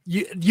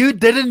 You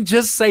didn't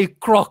just say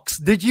Crocs.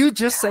 Did you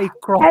just say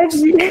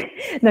Crocs?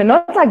 No,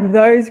 not like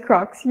those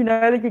Crocs. You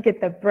know that you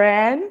get the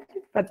brand,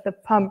 but the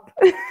pump.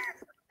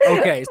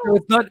 Okay, so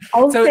it's not.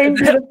 I'll send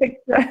you the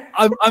picture.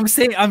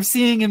 I'm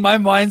seeing in my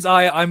mind's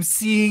eye. I'm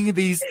seeing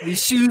these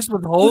shoes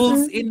with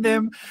holes in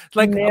them.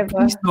 Like,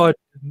 please not.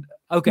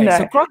 Okay, no.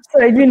 So Crocs.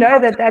 So you know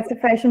that's a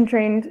fashion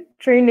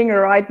trending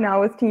right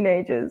now with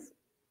teenagers.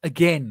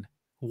 Again,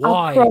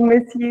 why? I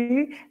promise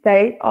you,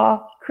 they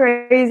are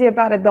crazy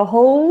about it. The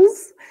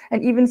holes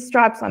and even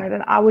stripes on it,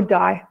 and I would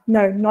die.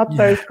 No, not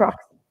those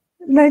Crocs.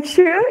 Make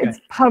sure it's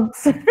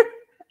pumps.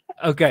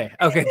 Okay.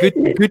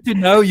 Good to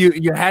know.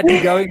 You had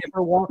me going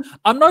for a while.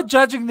 I'm not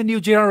judging the new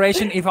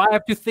generation. If I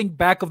have to think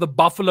back of the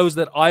buffaloes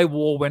that I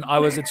wore when I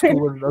was at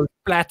school, those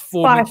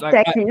platforms.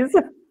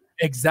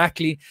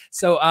 Exactly.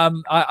 So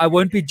I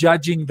won't be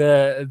judging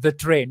the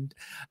trend,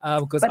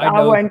 because I know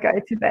I won't go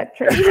to that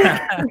trend.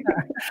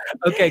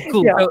 Okay,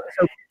 cool. Yeah.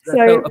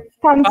 So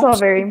pumps are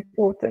very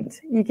important.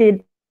 You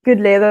get good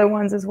leather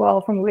ones as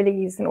well from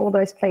Willys and all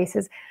those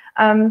places.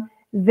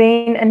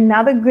 Then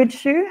another good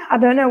shoe, I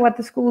don't know what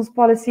the school's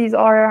policies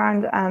are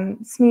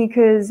around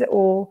sneakers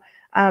or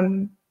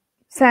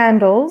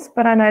sandals,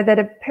 but I know that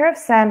a pair of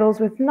sandals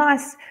with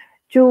nice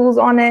jewels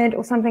on it,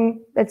 or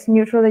something that's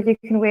neutral that you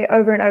can wear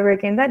over and over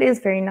again, that is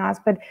very nice.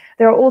 But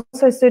there are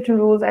also certain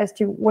rules as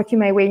to what you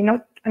may wear. You're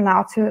not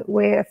allowed to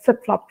wear a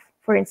flip-flop,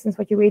 for instance,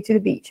 what you wear to the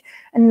beach.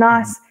 A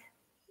nice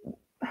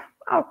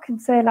I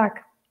could say like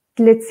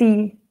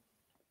glitzy,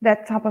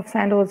 that type of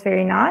sandal is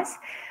very nice,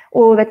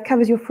 or that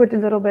covers your foot a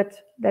little bit.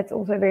 That's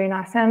also a very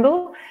nice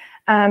sandal.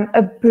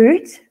 A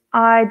boot,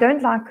 I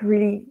don't like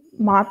really,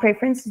 my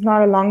preference is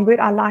not a long boot.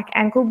 I like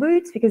ankle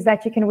boots because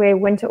that you can wear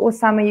winter or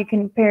summer. You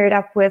can pair it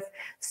up with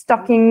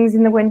stockings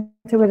in the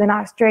winter with a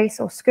nice dress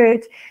or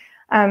skirt.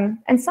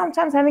 And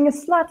sometimes having a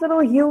slight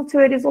little heel to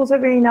it is also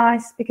very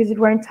nice because it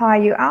won't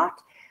tire you out,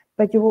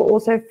 but you will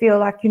also feel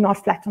like you're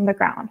not flat on the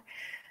ground.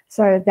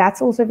 So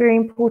that's also very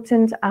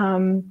important.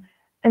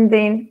 And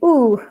then,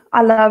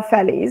 I love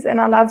fallies,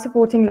 and I love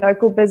supporting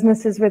local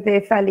businesses with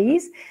their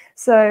fallies.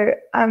 So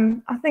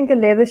I think a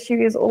leather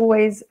shoe is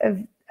always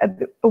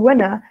a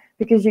winner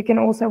because you can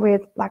also wear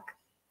like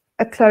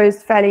a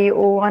closed fallie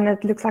or one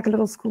that looks like a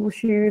little school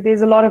shoe.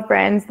 There's a lot of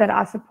brands that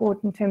I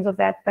support in terms of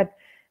that, but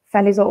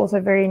fallies are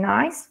also very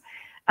nice.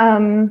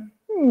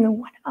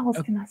 What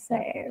else can I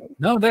say?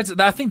 No,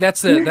 I think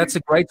that's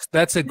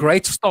a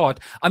great start.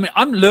 I mean,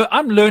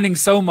 I'm learning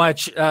so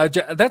much.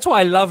 That's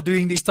why I love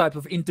doing these type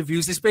of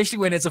interviews, especially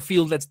when it's a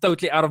field that's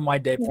totally out of my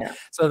depth,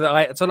 so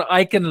that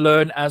I can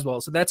learn as well.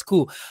 So that's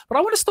cool. But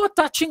I want to start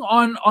touching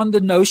on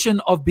the notion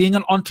of being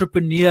an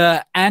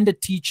entrepreneur and a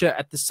teacher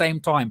at the same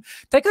time.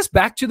 Take us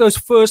back to those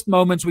first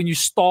moments when you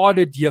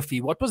started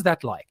Juffie. What was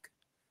that like?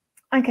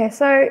 Okay,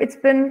 so it's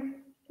been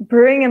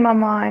brewing in my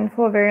mind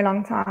for a very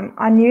long time.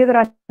 I knew that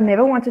I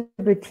never wanted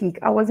a boutique.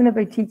 I wasn't a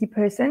boutique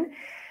person,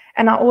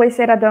 and I always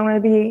said I don't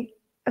want to be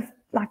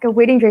like a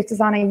wedding dress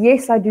designer.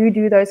 Yes, I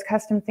do those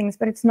custom things,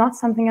 but it's not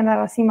something that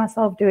I see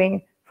myself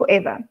doing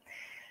forever.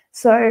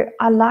 So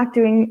I like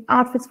doing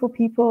outfits for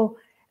people.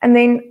 And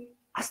then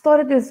I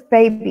started this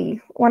baby.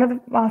 One of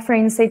my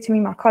friends said to me,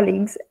 my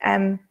colleagues,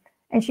 and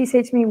she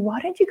said to me, why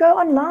don't you go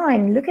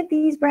online? Look at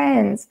these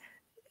brands.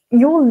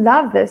 You'll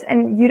love this,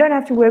 and you don't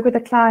have to work with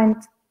a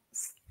client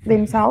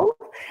themselves,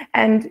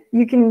 and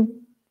you can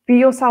be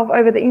yourself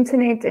over the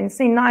internet and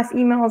send nice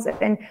emails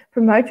and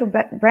promote your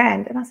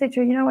brand. And I said to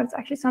her, you know what, it's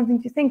actually something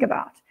to think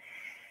about.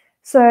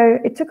 So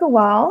it took a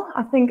while.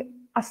 I think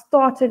I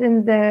started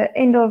in the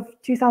end of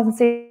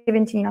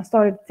 2017. I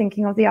started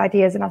thinking of the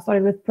ideas, and I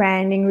started with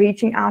branding,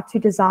 reaching out to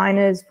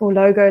designers for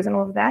logos and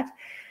all of that.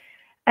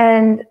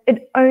 And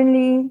it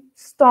only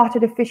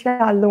started officially.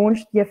 I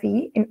launched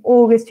Juffie in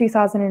August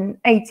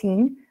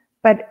 2018,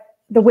 but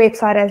the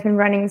website has been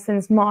running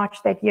since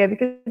March that year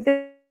because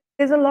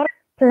there's a lot of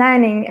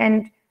planning.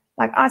 And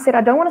like I said,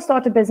 I don't want to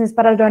start a business,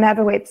 but I don't have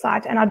a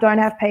website, and I don't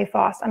have pay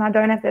fast, and I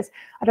don't have this.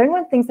 I don't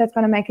want things that's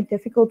going to make it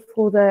difficult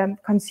for the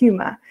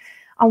consumer.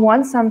 I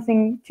want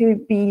something to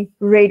be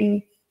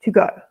ready to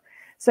go.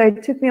 So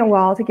it took me a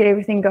while to get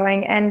everything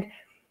going, and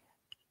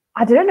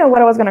I didn't know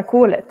what I was going to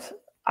call it.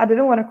 I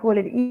didn't want to call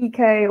it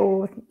EK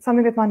or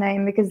something with my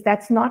name because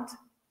that's not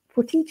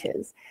for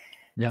teachers.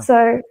 Yeah.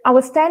 So I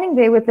was standing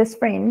there with this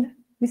friend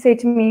who said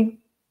to me,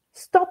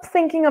 stop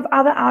thinking of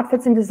other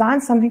outfits and design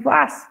something for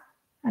us.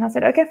 And I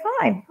said, okay,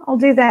 fine, I'll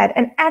do that.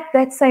 And at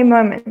that same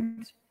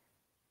moment,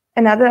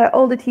 another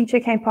older teacher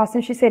came past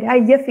and she said,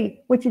 hey, Juffie,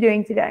 what you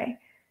doing today?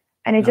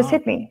 And it just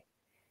hit me.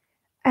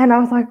 And I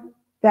was like,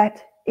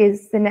 that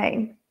is the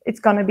name. It's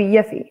going to be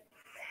Juffie.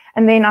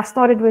 And then I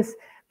started with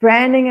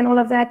branding and all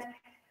of that.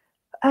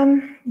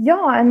 And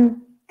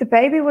the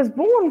baby was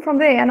born from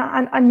there. And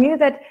I knew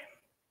that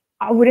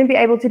I wouldn't be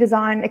able to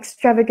design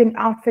extravagant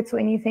outfits or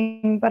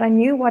anything, but I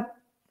knew what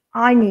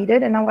I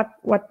needed and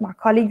what my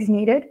colleagues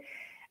needed.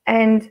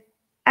 And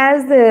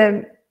as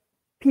the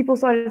people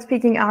started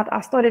speaking out,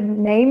 I started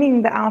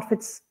naming the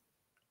outfits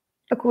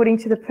according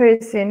to the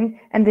person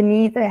and the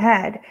need they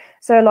had.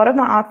 So a lot of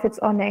my outfits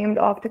are named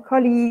after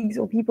colleagues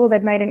or people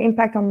that made an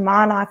impact on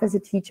my life as a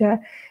teacher,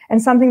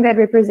 and something that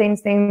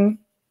represents them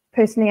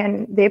personally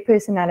and their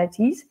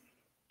personalities.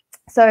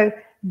 So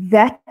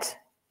that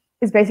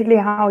is basically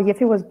how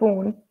Juffie was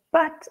born.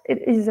 But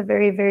it is a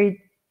very,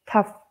 very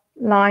tough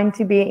line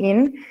to be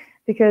in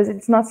because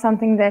it's not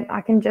something that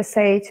I can just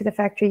say to the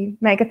factory,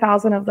 make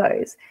 1,000 of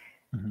those.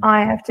 Mm-hmm.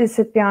 I have to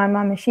sit behind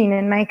my machine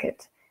and make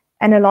it.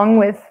 And along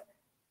with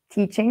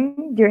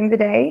teaching during the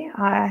day,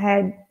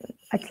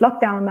 it's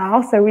lockdown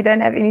now, so we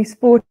don't have any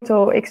sport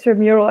or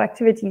extramural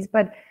activities,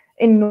 but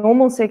in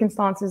normal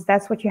circumstances,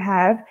 that's what you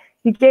have.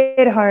 You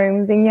get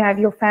home, then you have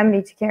your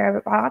family to care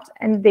about,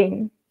 and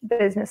then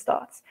business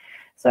starts.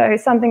 So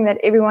something that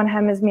everyone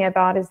hammers me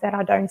about is that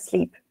I don't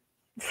sleep.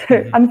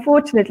 So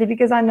unfortunately,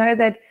 because I know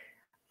that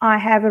I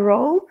have a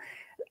role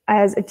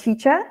as a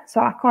teacher,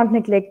 so I can't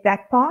neglect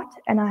that part,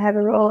 and I have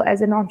a role as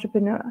an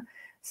entrepreneur,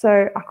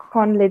 so I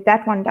can't let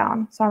that one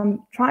down. So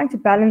I'm trying to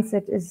balance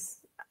it is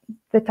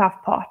the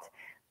tough part.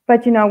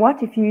 But you know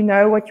what? If you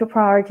know what your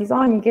priorities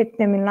are and you get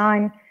them in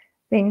line,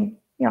 then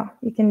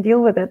you can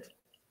deal with it.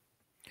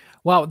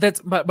 Wow,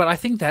 but I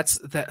think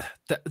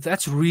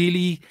that's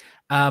really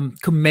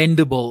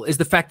commendable, is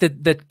the fact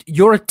that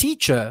you're a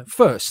teacher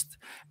first,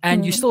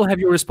 and you still have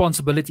your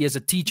responsibility as a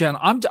teacher.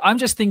 And I'm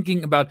just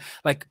thinking about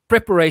like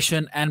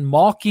preparation and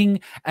marking,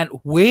 and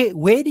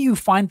where do you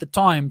find the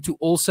time to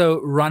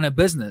also run a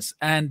business?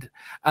 And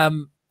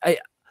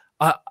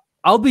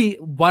I'll be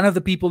one of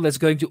the people that's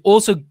going to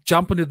also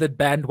jump into that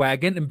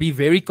bandwagon and be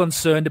very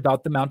concerned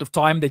about the amount of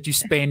time that you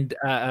spend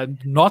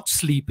not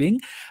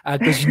sleeping,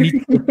 because you need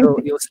to get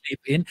your sleep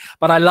in.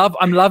 But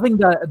I'm loving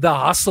the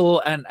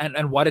hustle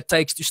and what it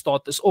takes to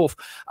start this off.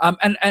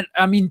 And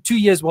I mean, 2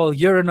 years, well, a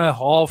year and a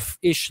half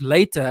ish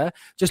later,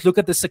 just look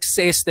at the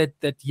success that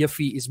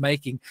Juffie is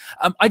making.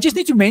 I just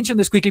need to mention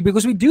this quickly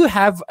because we do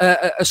have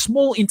a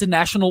small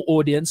international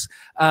audience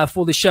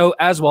for the show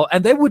as well,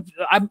 and they would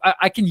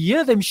I can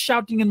hear them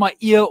shouting in my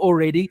ear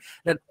already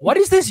that what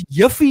is this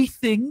Juffie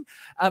thing,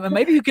 and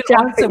maybe you can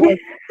answer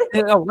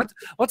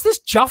what's this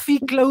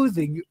Juffie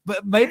clothing,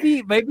 but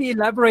maybe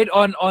elaborate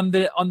on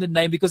the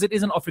name, because it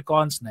is an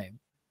Afrikaans name.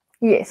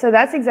 Yeah, so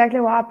that's exactly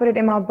why I put it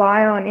in my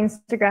bio on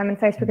Instagram and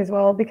Facebook as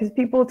well, because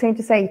people tend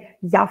to say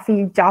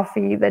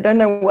Juffie, they don't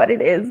know what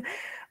it is.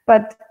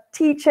 But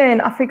teacher in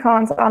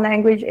Afrikaans, our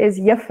language, is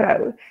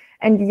juffrou.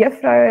 And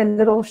juffrou, a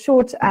little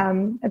short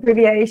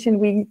abbreviation,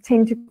 we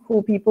tend to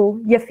call people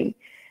Juffie.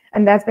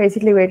 And that's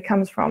basically where it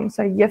comes from.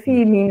 So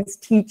Juffie means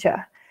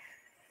teacher.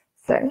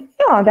 So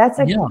yeah, that's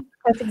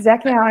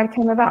exactly how it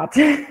came about.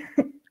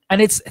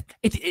 And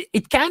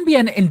it can be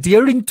an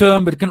endearing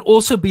term, but it can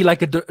also be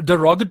like a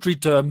derogatory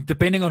term,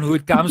 depending on who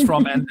it comes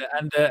from and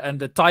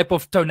the type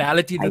of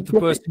tonality that the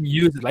person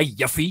uses, like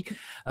Juffie.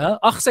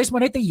 Ach, sy's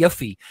maar net 'n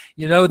Juffie.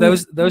 You know,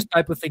 those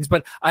type of things.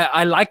 But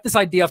I like this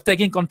idea of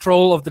taking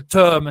control of the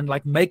term and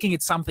like making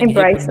it something.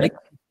 Embrace it.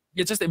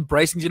 You're just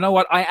embracing, you know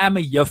what, I am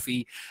a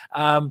Juffie.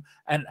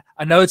 And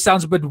I know it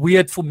sounds a bit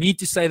weird for me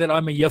to say that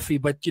I'm a Juffie,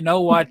 but you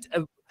know what,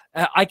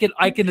 I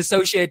can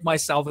associate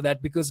myself with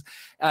that, because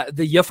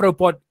the juffrou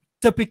part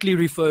typically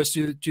refers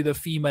to the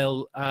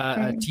female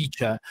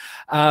teacher,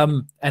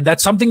 and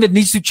that's something that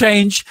needs to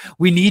change.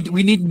 We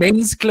need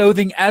men's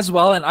clothing as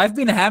well, and I've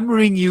been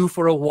hammering you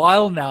for a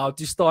while now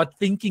to start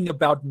thinking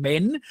about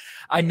men.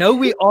 I know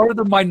we are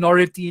the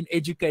minority in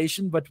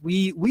education, but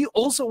we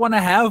also want to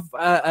have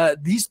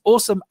these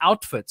awesome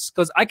outfits,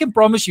 because I can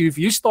promise you, if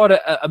you start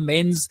a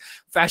men's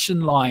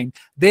fashion line,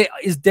 there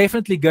is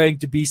definitely going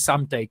to be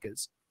some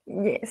takers.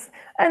 Yes,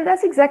 and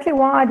that's exactly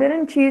why I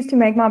didn't choose to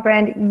make my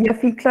brand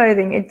Juffie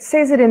Clothing. It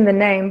says it in the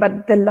name,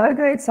 but the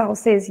logo itself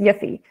says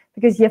Juffie,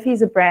 because Juffie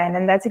is a brand,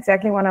 and that's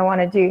exactly what I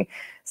want to do.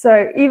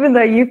 So even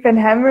though you've been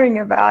hammering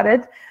about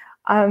it,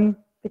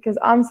 because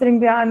I'm sitting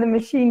behind the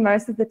machine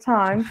most of the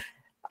time,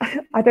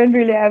 I don't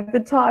really have the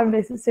time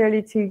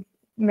necessarily to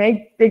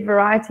make big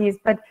varieties,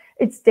 but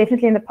it's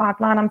definitely in the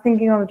pipeline. I'm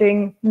thinking of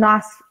doing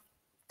nice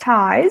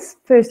ties,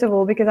 first of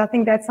all, because I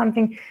think that's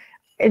something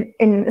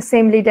in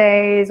assembly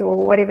days or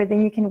whatever,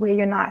 then you can wear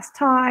your nice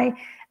tie.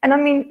 And I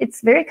mean,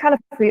 it's very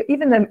colorful.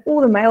 Even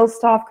all the male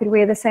staff could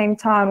wear the same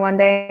tie on one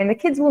day, and the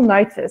kids will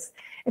notice.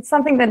 It's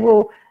something that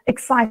will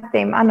excite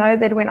them. I know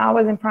that when I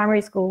was in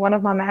primary school, one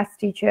of my maths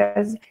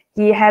teachers,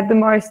 he had the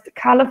most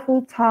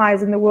colorful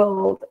ties in the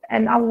world,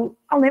 and I'll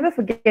never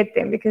forget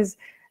them, because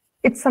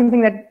it's something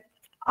that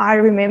I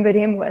remembered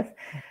him with.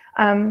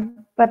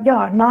 But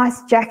yeah,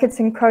 nice jackets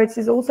and coats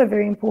is also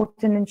very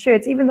important, and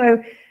shirts. Even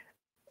though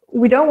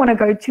we don't want to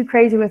go too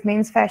crazy with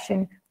men's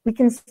fashion, we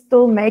can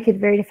still make it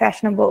very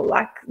fashionable,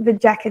 like the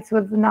jackets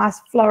with the nice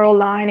floral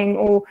lining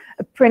or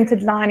a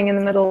printed lining in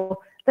the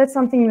middle. That's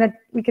something that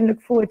we can look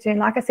forward to. And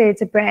like I said,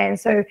 it's a brand.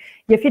 So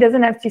Juffie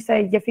doesn't have to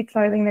say Juffie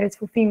Clothing that it's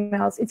for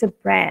females. It's a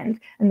brand.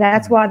 And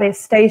that's why there's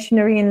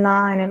stationery in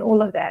line and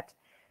all of that.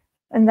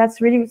 And that's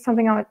really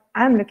something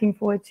I'm looking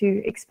forward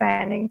to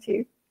expanding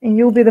to. And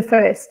you'll be the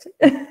first.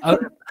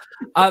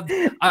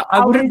 I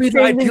wouldn't be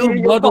the ideal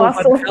model,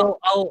 but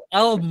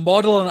I'll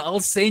model and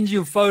I'll send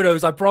you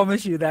photos. I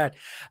promise you that.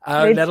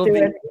 That'll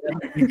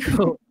be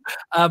cool.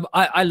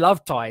 I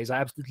love ties.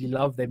 I absolutely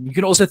love them. You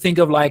can also think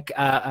of like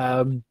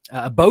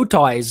bow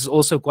ties,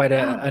 also quite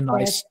a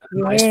nice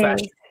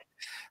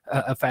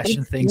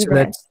fashion thing. So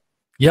that's,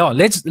 yeah,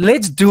 let's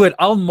do it.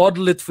 I'll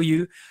model it for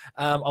you.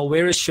 I'll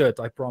wear a shirt,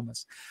 I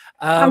promise.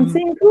 I'm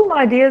seeing cool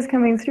ideas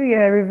coming through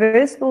here.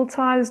 Reversible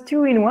ties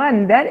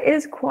 2-in-1. That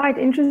is quite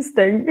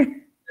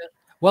interesting.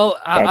 Well,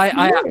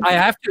 I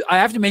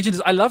have to mention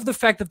this. I love the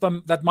fact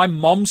that my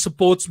mom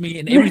supports me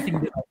in everything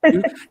that I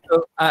do.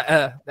 So,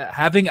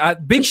 having a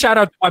big shout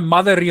out to my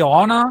mother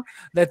Rihanna,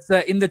 that's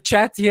in the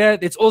chat here.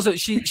 It's also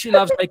she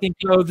loves making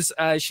clothes.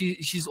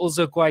 She's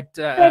also quite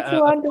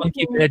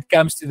funky when it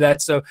comes to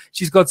that. So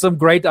she's got some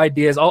great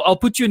ideas. I'll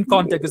put you in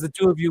contact, because the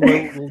two of you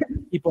will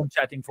keep on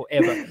chatting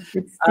forever.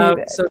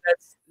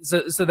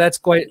 So that's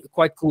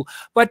quite cool.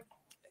 But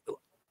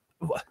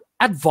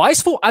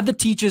advice for other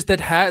teachers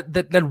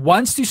that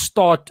wants to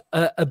start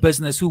a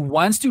business, who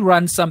wants to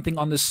run something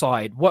on the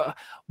side,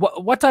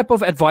 what type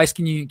of advice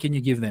can you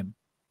give them?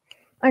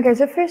 Okay,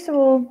 so first of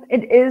all,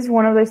 it is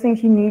one of those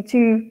things you need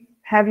to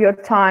have your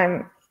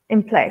time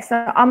in place.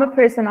 So I'm a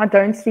person, I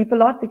don't sleep a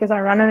lot because I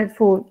run on it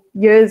for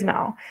years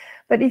now.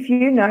 But if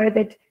you know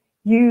that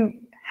you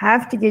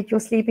have to get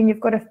your sleep and you've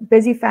got a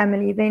busy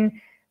family,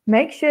 then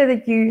make sure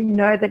that you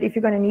know that if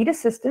you're going to need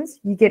assistance,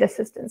 you get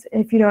assistance.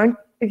 And if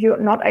you're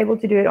not able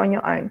to do it on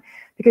your own,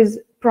 because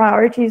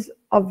priorities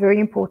are very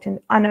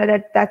important. I know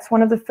that that's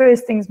one of the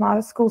first things my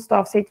school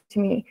staff said to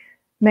me.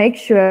 make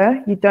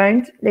sure you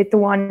don't let the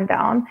one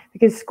down,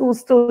 because school's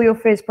still your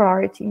first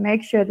priority.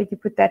 Make sure that you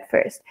put that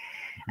first.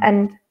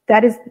 And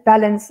that is,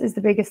 balance is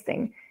the biggest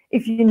thing.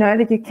 If you know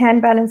that you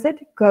can balance it,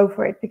 go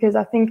for it, because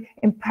I think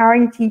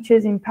empowering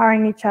teachers,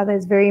 empowering each other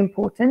is very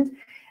important.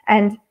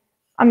 And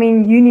I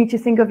mean, you need to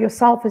think of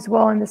yourself as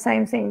well in the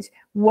same sense.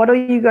 What are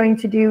you going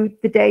to do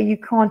the day you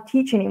can't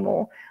teach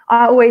anymore?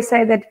 I always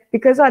say that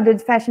because I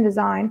did fashion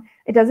design,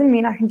 it doesn't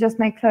mean I can just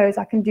make clothes.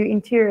 I can do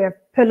interior,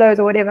 pillows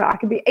or whatever. I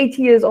can be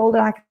 80 years old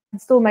and I can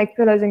still make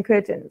pillows and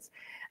curtains.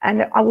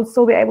 And I will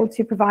still be able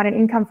to provide an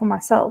income for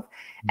myself.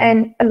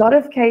 And a lot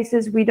of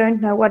cases, we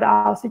don't know what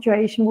our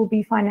situation will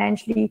be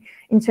financially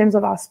in terms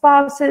of our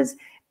spouses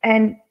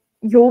and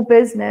your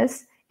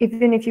business.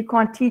 Even if you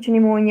can't teach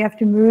anymore and you have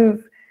to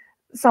move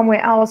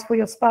somewhere else for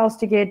your spouse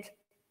to get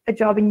a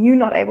job and you're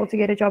not able to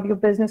get a job, your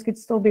business could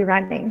still be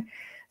running.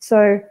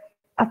 So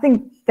I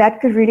think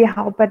that could really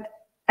help. But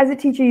as a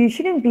teacher, you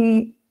shouldn't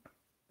be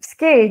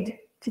scared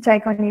to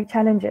take on new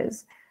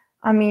challenges.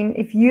 I mean,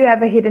 if you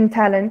have a hidden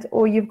talent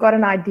or you've got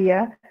an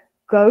idea,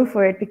 go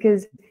for it,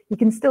 because you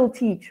can still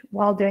teach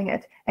while doing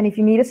it. And if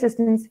you need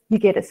assistance, you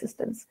get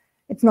assistance.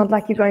 It's not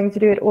like you're going to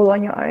do it all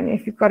on your own.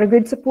 If you've got a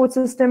good support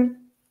system,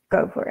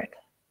 go for it.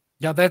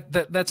 Yeah,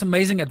 that's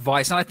amazing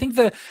advice. And I think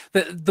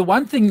the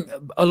one thing,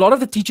 a lot of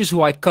the teachers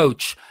who I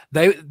coach,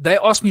 they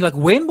ask me, like,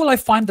 when will I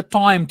find the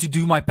time to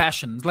do my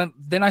passion?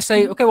 Then I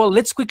say, okay, well,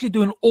 let's quickly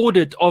do an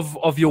audit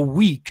of your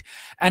week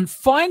and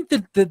find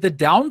the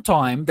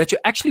downtime that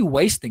you're actually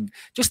wasting.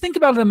 Just think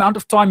about the amount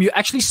of time you're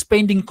actually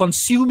spending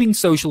consuming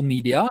social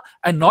media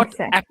and not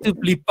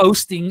actively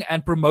posting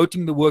and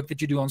promoting the work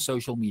that you do on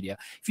social media.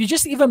 If you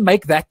just even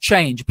make that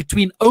change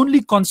between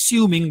only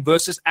consuming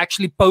versus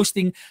actually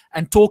posting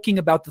and talking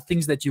about the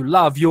things that you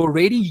love, you're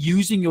already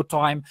using your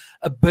time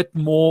a bit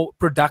more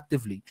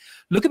productively.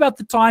 Look about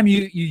the time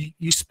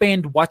you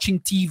spend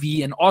watching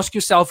TV and ask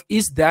yourself,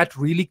 is that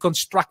really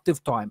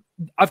constructive time?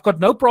 I've got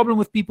no problem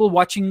with people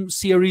watching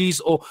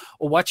series or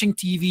watching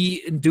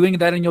TV and doing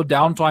that in your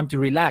downtime to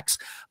relax.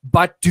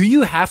 But do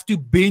you have to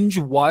binge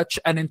watch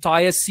an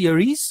entire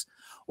series?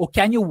 Or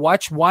can you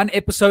watch one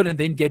episode and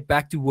then get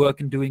back to work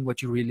and doing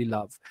what you really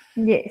love?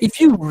 Yes. If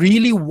you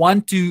really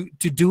want to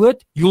do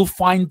it, you'll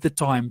find the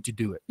time to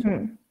do it.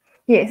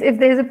 Yes, if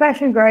there's a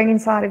passion growing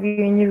inside of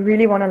you and you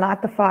really want to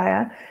light the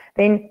fire,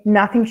 then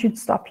nothing should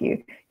stop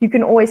you. You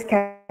can always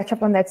catch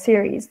up on that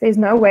series. There's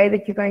no way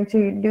that you're going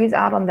to lose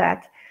out on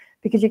that,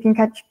 because you can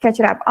catch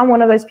it up. I'm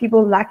one of those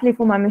people, luckily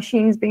for my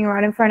machines being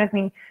right in front of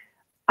me,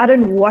 I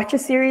don't watch a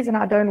series and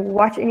I don't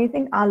watch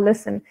anything. I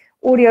listen.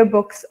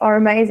 Audiobooks are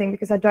amazing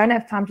because I don't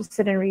have time to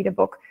sit and read a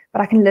book,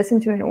 but I can listen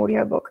to an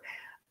audiobook.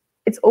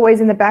 It's always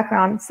in the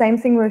background. Same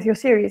thing with your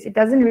series. It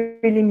doesn't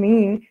really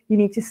mean you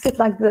need to sit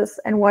like this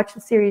and watch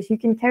the series. You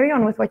can carry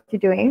on with what you're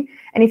doing.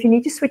 And if you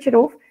need to switch it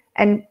off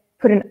and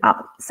put an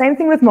up. Same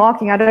thing with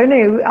marking. I don't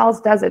know who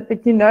else does it,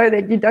 but you know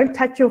that you don't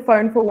touch your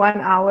phone for 1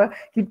 hour.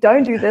 You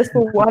don't do this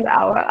for 1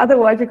 hour.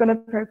 Otherwise, you're going to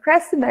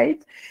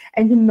procrastinate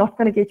and you're not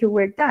going to get your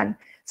work done.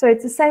 So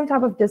it's the same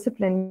type of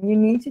discipline. You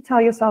need to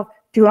tell yourself,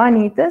 do I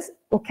need this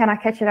or can I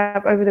catch it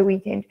up over the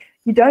weekend?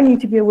 You don't need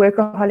to be a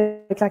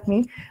workaholic like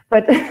me,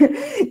 but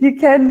you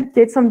can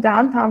get some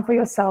downtime for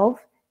yourself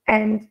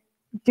and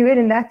do it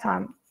in that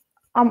time.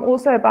 I'm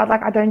also about,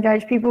 like, I don't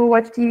judge people who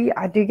watch TV.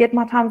 I do get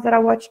my times that I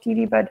watch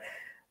TV, but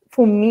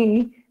for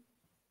me,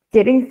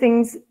 getting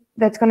things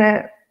that's going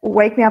to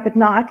wake me up at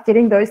night,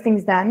 getting those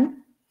things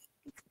done,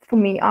 for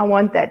me, I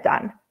want that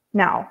done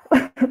now.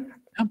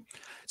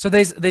 So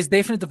there's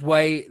definitely a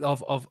way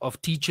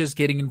of teachers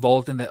getting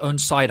involved in their own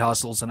side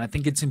hustles, and I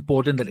think it's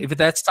important that if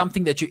that's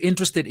something that you're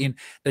interested in,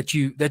 that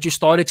you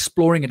start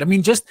exploring it. I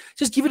mean, just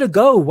give it a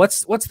go.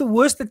 What's the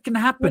worst that can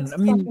happen? I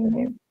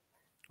mean,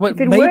 if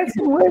it works,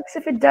 it works.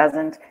 If it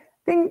doesn't,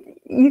 then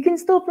you can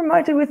still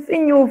promote it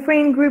within your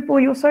friend group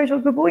or your social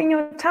group or in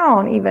your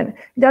town even.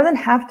 It doesn't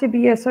have to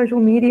be a social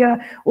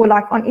media or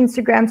like on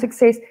Instagram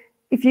success.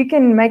 If you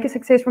can make a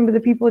success from the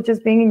people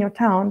just being in your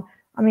town,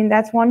 I mean,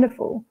 that's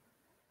wonderful.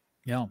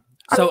 Yeah.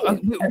 So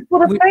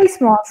for the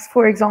face masks,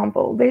 for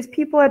example, there's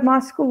people at my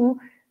school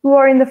who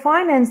are in the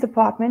finance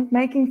department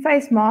making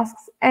face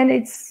masks, and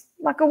it's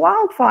like a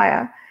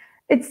wildfire.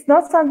 It's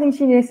not something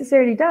she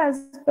necessarily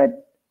does,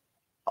 but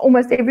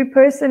almost every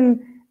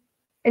person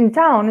in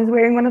town is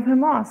wearing one of her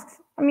masks.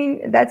 I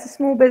mean, that's a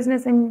small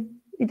business, and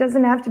it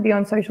doesn't have to be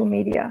on social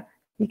media.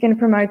 You can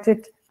promote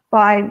it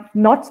by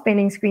not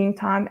spending screen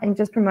time and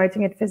just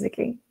promoting it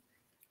physically.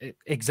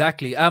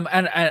 Exactly.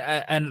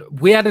 And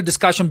we had a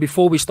discussion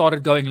before we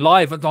started going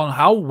live on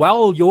how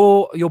well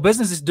your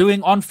business is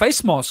doing on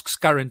face masks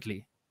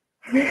currently.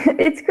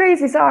 It's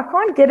crazy. So I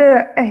can't get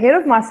ahead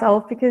of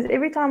myself, because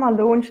every time I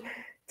launch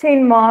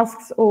 10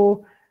 masks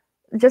or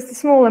just a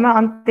small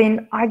amount,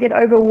 then I get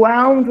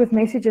overwhelmed with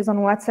messages on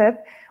WhatsApp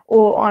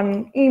or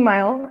on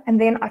email,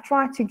 and then I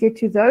try to get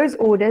to those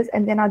orders,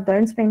 and then I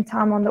don't spend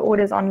time on the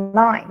orders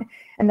online.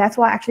 And that's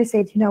why I actually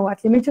said, you know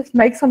what, let me just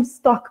make some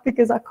stock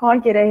because I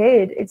can't get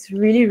ahead. It's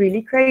really,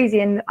 really crazy.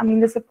 And I mean,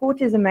 the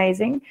support is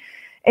amazing.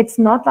 it's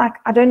not like,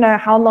 I don't know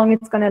how long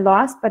it's going to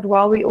last, but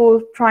while we're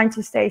all trying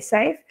to stay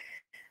safe,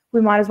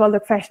 we might as well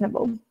look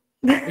fashionable.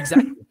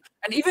 Exactly.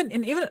 And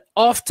even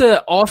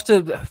after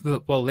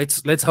well,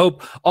 let's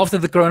hope after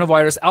the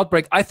coronavirus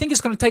outbreak, I think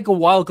it's going to take a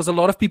while because a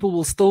lot of people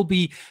will still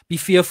be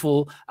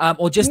fearful,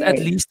 or just at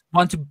least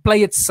want to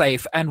play it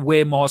safe and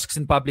wear masks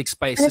in public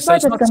spaces. And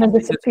it's not just going to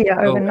disappear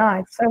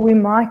overnight. So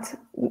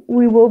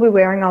we will be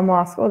wearing our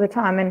masks all the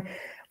time. And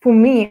for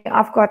me,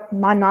 I've got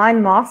my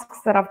 9 masks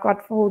that I've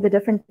got for the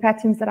different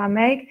patterns that I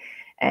make,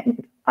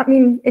 and I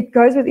mean it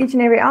goes with each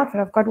and every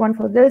outfit. I've got one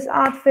for this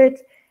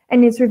outfit,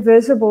 and it's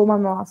reversible, my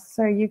mask,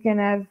 so you can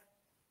have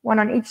one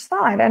on each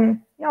side.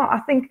 And yeah, I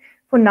think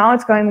for now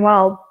it's going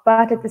well,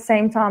 but at the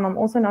same time, I'm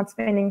also not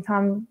spending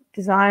time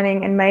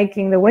designing and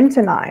making the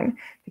winter line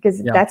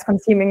because that's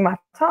consuming my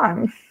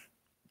time.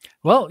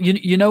 Well,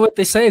 you know what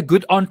they say, a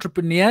good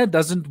entrepreneur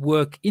doesn't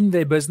work in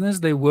their business,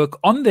 they work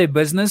on their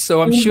business.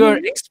 So I'm sure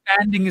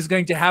expanding is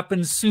going to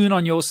happen soon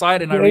on your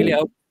side, and I really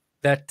hope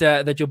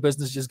that your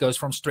business just goes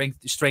from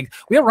strength to strength.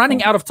 We are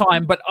running out of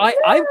time, but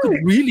I could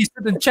really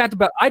sit and chat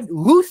about.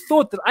 Who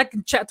thought that I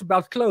can chat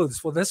about clothes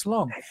for this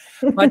long?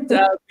 But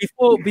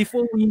before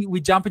we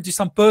jump into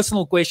some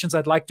personal questions,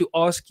 I'd like to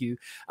ask you.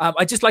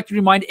 I'd just like to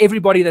remind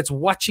everybody that's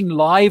watching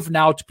live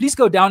now to please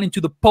go down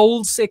into the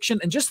polls section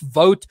and just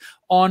vote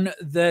on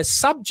the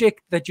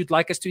subject that you'd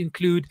like us to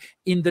include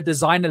in the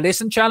designer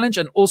lesson challenge,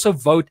 and also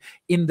vote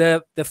in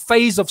the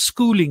phase of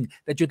schooling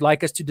that you'd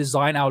like us to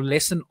design our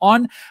lesson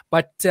on.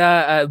 But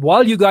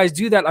while you guys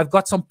do that, I've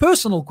got some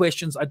personal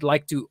questions I'd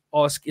like to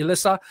ask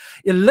Elissa.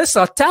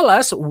 Elissa, tell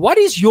us, what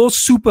is your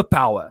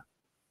superpower?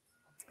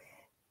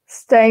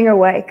 Staying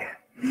awake.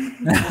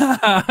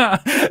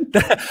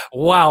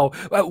 Wow.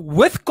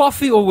 With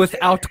coffee or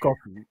without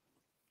coffee?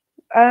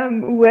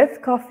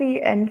 With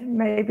coffee and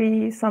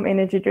maybe some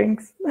energy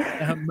drinks.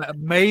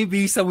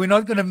 Maybe, so we're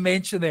not going to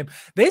mention them.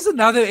 There's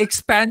another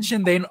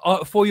expansion then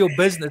for your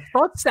business.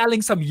 Start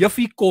selling some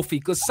Juffie coffee,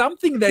 because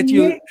something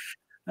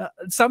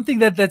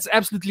that that's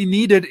absolutely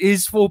needed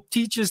is for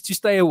teachers to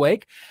stay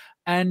awake,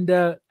 and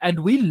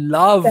we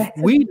love our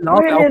coffee.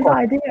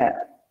 Idea.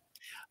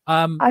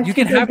 You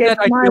can have that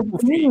idea for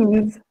free.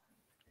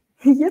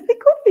 Juffie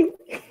coffee.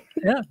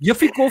 Yeah,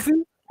 Juffie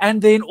coffee, and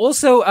then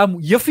also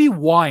Juffie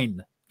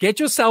wine. Get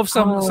yourself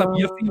some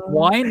Juffie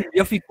wine,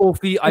 Juffie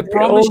coffee. I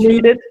promise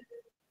you.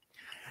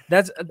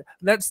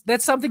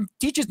 That's something.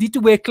 Teachers need to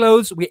wear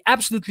clothes. We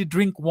absolutely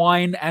drink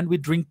wine and we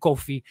drink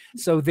coffee.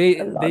 So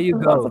there you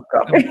go.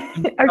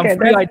 Okay,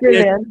 that's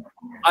brilliant.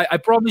 I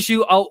promise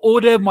you, I'll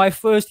order my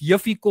first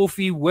Juffie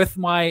coffee with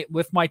my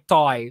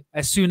tie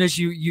as soon as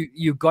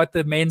you got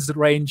the men's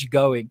range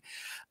going.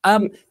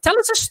 Tell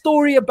us a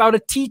story about a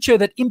teacher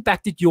that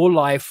impacted your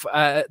life,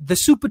 the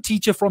super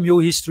teacher from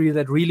your history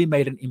that really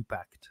made an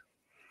impact.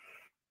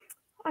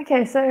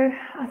 Okay, so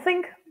I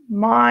think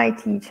my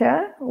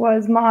teacher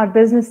was my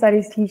business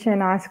studies teacher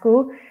in high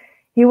school.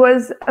 He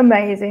was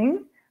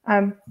amazing.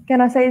 Can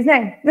I say his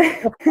name?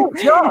 Of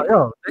course,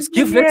 yeah. Let's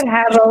give it.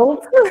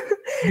 Harold.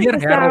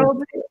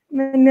 Harold.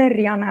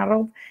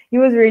 Harold. He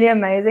was really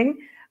amazing.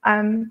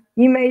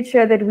 He made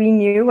sure that we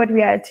knew what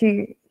we had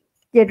to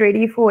get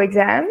ready for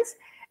exams,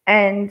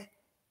 and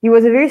he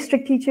was a very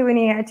strict teacher when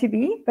he had to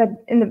be, but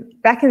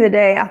back in the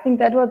day, I think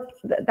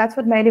that's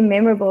what made him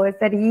memorable, is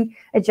that he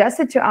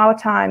adjusted to our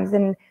times,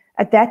 and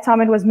at that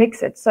time it was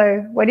Mixit.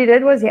 So what he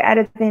did was he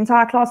added the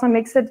entire class on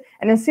Mixit,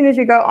 and as soon as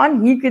you go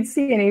on, he could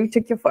see and he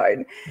took your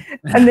phone.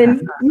 And then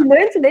you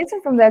learned a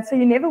lesson from that, so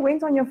you never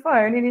went on your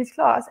phone in his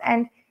class.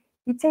 And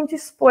he tended to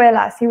spoil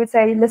us. He would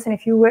say, listen,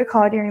 if you work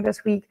hard during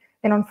this week,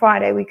 then on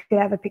Friday we could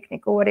have a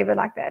picnic or whatever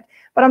like that.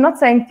 But I'm not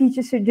saying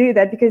teachers should do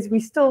that, because we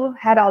still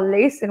had our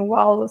lesson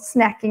while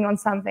snacking on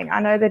something.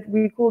 I know that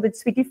we called it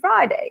Sweetie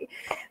Friday.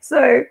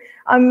 So,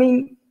 I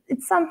mean,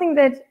 it's something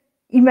that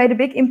he made a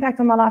big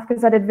impact on my life,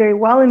 because I did very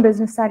well in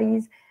business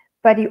studies,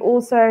 but he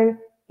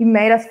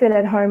made us feel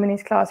at home in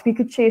his class. We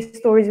could share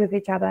stories with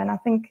each other. And I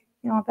think,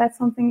 that's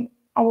something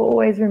I will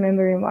always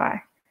remember him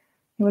by.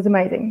 He was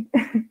amazing.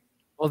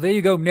 Well, there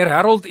you go, Meneer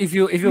Harold. If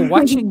you're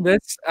watching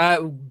this,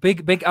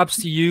 big ups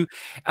to you.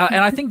 And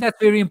I think that's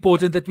very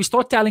important, that we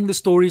start telling the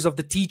stories of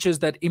the teachers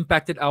that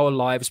impacted our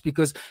lives,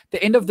 because at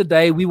the end of the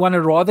day, we want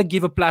to rather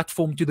give a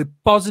platform to the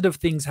positive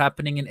things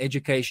happening in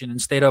education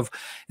instead of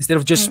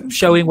just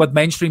showing what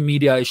mainstream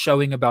media is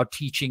showing about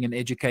teaching and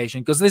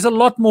education, because there's a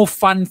lot more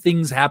fun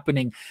things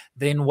happening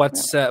than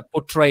what's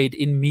portrayed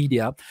in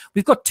media.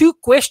 We've got 2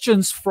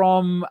 questions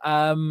from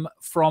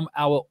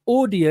our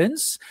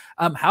audience.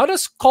 How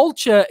does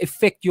culture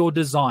affect your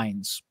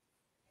designs?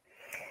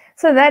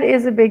 So that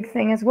is a big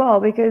thing as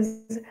well,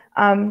 because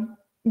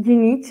you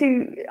need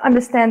to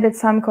understand that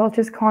some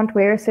cultures can't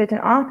wear a certain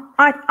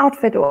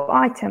outfit or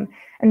item,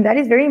 and that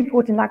is very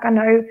important. Like, I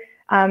know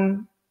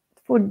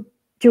for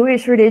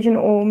Jewish religion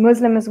or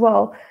Muslim as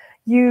well,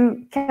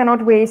 you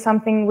cannot wear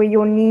something where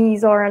your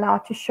knees are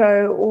allowed to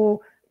show, or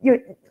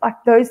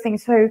like those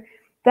things. So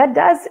that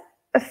does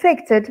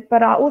affect it.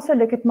 But I also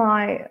look at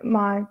my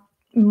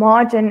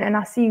margin, and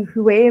I see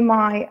where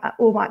my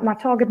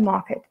target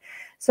market.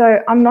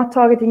 So I'm not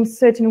targeting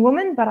certain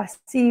women, but I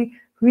see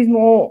who's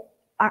more,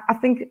 I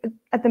think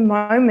at the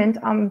moment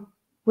I'm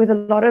with a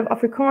lot of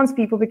Afrikaans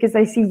people because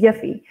they see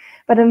Juffie.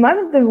 But the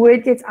moment the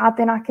word gets out,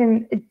 then I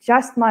can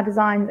adjust my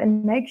designs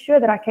and make sure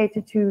that I cater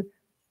to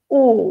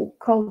all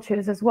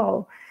cultures as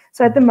well.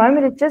 So at the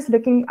moment, it's just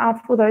looking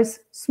out for those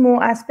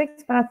small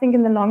aspects. But I think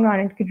in the long run,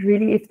 it could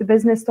really, if the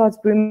business starts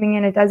booming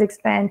and it does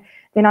expand,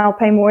 then I'll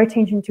pay more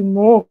attention to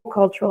more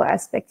cultural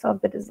aspects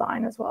of the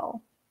design as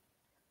well.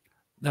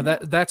 Now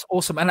that's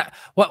awesome. And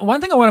one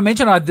thing I want to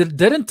mention, I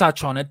didn't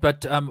touch on it,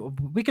 but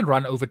we can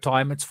run over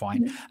time. It's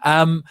fine.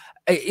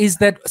 Is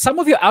that some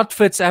of your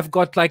outfits have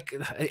got like,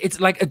 it's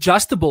like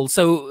adjustable.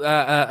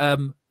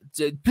 So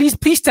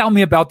please tell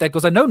me about that,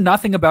 because I know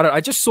nothing about it.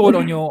 I just saw it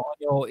on your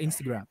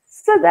Instagram.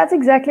 So that's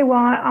exactly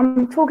why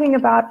I'm talking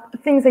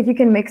about things that you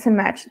can mix and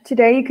match.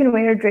 Today you can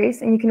wear a dress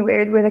and you can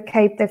wear it with a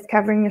cape that's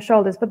covering your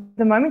shoulders. But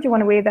the moment you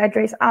want to wear that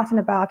dress out and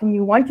about and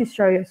you want to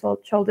show your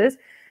shoulders,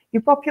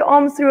 you pop your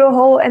arms through a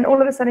hole and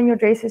all of a sudden your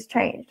dress has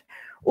changed.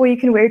 Or you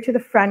can wear it to the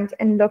front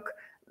and look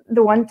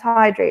the one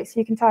tie dress.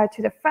 You can tie it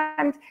to the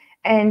front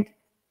and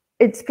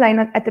it's plain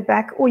at the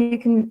back, or you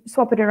can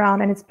swap it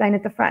around and it's plain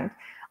at the front.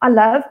 I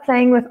love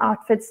playing with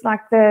outfits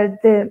like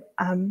the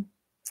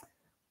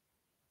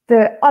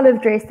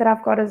olive dress that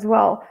I've got as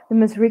well, the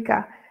Miss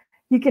Rika.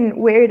 You can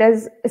wear it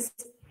as an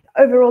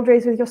overall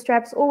dress with your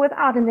straps or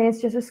without, and then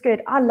it's just a skirt.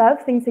 I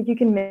love things that you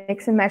can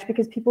mix and match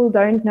because people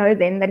don't know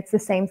then that it's the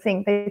same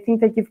thing. They think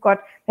that you've got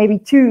maybe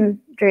two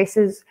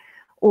dresses,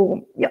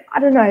 or I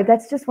don't know.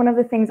 That's just one of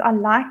the things I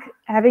like,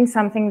 having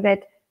something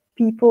that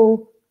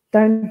people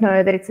don't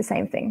know that it's the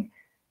same thing.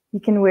 You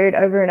can wear it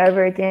over and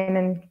over again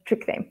and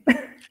trick them.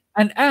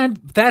 And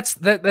that's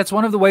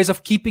one of the ways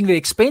of keeping the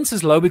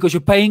expenses low, because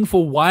you're paying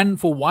for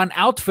one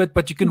outfit,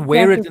 but you can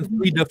wear it in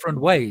 3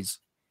 different ways.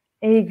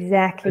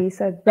 Exactly.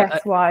 So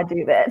that's why I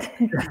do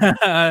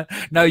that.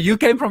 Now, you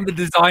came from the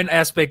design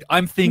aspect.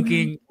 I'm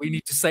thinking we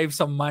need to save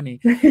some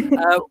money.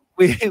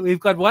 We've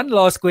got one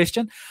last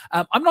question.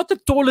 I'm not the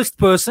tallest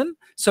person,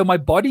 so my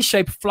body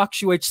shape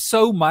fluctuates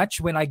so much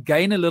when I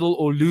gain a little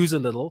or lose a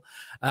little.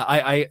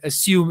 I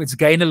assume it's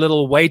gain a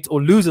little weight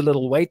or lose a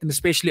little weight, and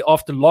especially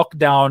after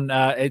lockdown,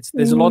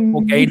 there's a lot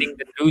more gaining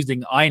than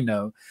losing, I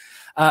know.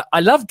 I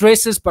love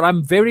dresses, but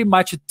I'm very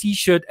much a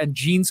t-shirt and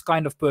jeans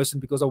kind of person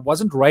because I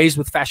wasn't raised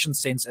with fashion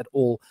sense at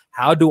all.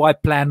 How do I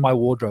plan my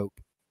wardrobe?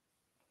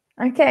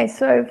 Okay,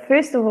 so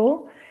first of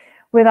all,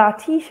 with our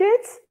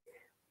t-shirts,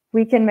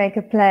 we can make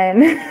a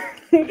plan.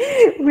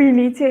 We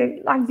need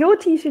to, like your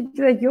t-shirt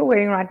that you're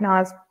wearing right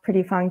now is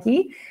pretty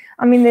funky.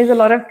 I mean, there's a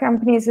lot of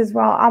companies as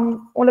well.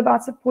 I'm all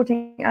about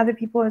supporting other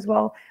people as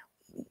well,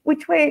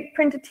 which wear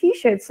printed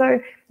t-shirts. So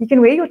you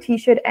can wear your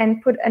t-shirt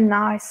and put a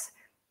nice,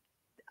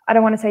 I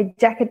don't want to say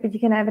jacket, but you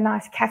can have a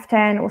nice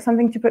kaftan or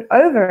something to put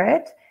over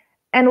it.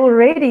 And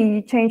already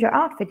you change your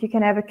outfit. You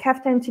can have a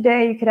kaftan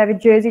today, you could have a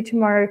jersey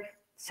tomorrow,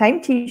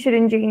 same t-shirt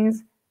and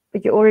jeans,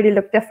 but you already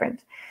look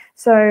different.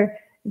 So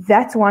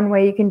that's one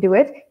way you can do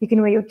it. You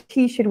can wear your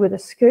t-shirt with a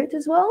skirt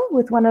as well,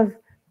 with one of,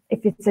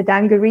 if it's a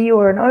dungaree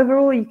or an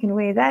overall, you can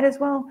wear that as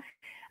well.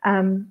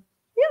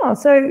 Yeah,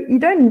 so you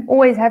don't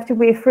always have to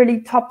wear frilly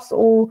tops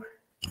or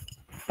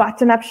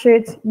button-up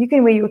shirts. You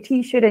can wear your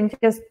t-shirt and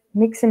just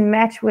mix and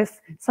match with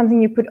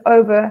something you put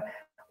over,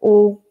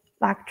 or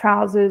like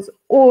trousers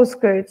or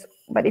skirts.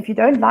 But if you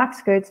don't like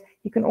skirts,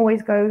 you can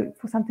always go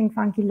for something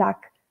funky like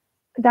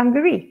a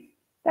dungaree.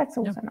 That's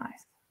also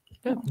nice.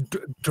 Yeah.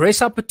 Dress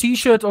up a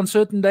t-shirt on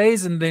certain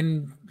days and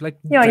then like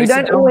you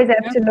don't always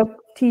have to look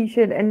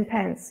t-shirt and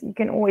pants. You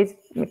can always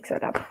mix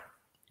it up.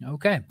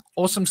 Okay,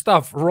 awesome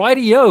stuff.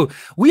 Rightio,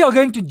 we are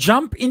going to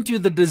jump into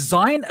the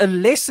Design a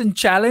Lesson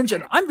challenge,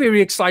 and I'm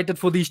very excited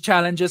for these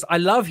challenges. I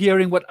love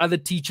hearing what other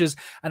teachers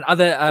and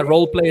other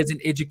role players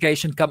in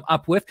education come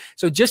up with.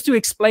 So just to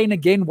explain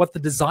again what the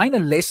Design a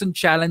Lesson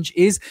challenge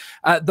is,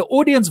 the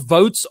audience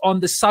votes on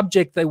the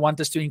subject they want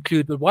us to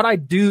include, but what I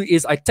do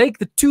is I take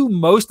the 2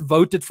 most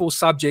voted for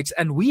subjects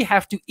and we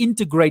have to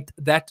integrate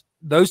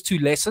those 2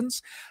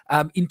 lessons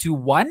into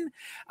one.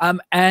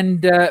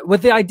 And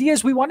with the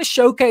ideas, we want to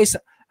showcase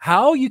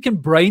how you can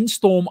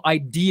brainstorm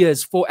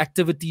ideas for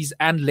activities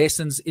and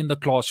lessons in the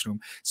classroom.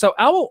 So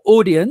our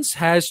audience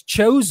has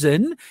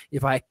chosen,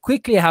 if I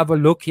quickly have a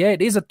look here,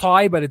 it is a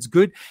tie, but it's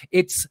good.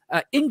 It's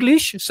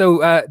English, so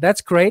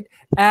that's great,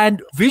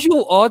 and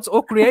visual arts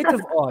or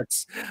creative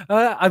arts.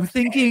 I'm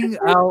thinking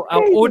our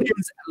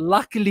audience,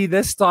 luckily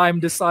this time,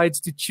 decides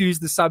to choose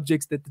the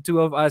subjects that the 2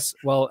 of us,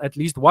 well, at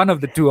least one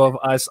of the 2 of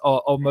us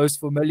are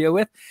most familiar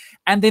with.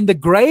 And then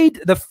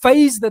the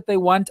phase that they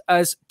want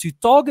us to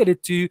target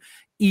it to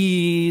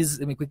is,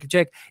 let me quickly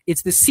check,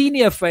 it's the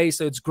senior phase,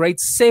 so it's grade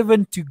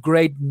 7 to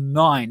grade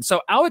 9. So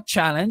our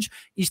challenge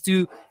is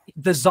to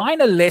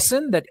design a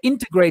lesson that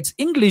integrates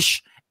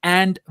English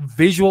and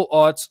visual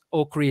arts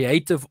or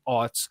creative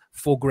arts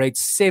for grade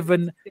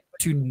 7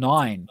 to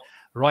 9.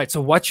 Right,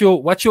 so what's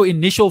your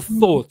initial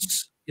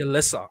thoughts,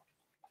 Elissa?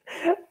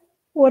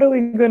 What are we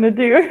going to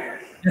do?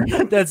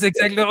 That's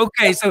exactly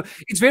okay. So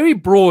it's very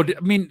broad.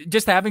 I mean,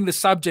 just having the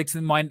subjects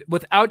in mind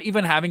without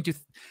even having to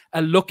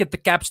look at the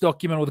CAPS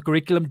document or the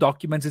curriculum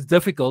documents is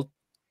difficult.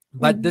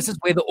 But this is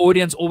where the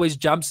audience always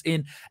jumps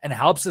in and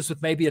helps us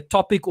with maybe a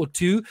topic or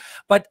two.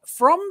 But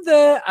from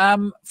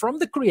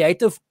the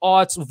creative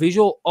arts or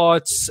visual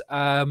arts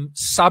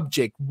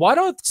subject, what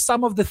are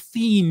some of the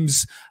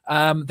themes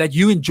that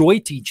you enjoy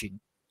teaching?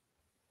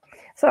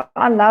 So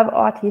I love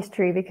art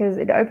history because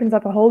it opens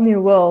up a whole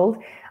new world.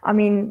 I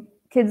mean,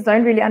 kids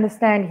don't really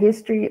understand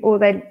history, or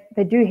they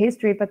do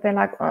history, but they're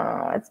like,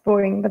 oh, it's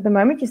boring. But the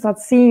moment you start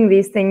seeing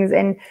these things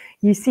and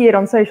you see it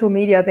on social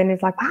media, then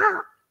it's like,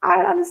 wow,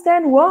 I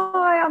understand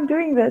why I'm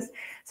doing this.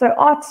 So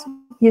art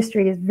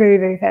history is very,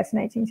 very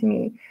fascinating to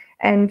me.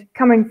 And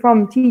coming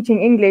from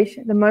teaching English,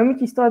 the moment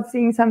you start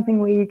seeing something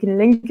where you can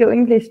link your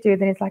English to,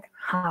 then it's like,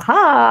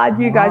 haha,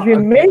 do you guys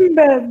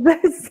remember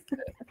this?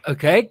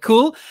 Okay,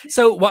 cool.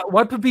 So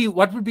what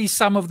would be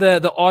some of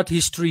the art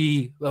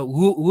history?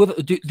 Who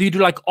do you do,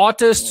 like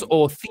artists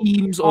or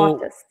themes or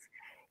artists?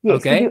 Yes,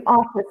 okay. We do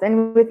artists,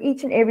 and with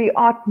each and every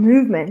art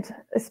movement,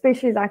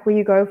 especially like where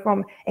you go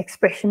from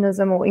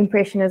expressionism or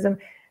impressionism,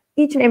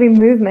 each and every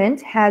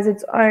movement has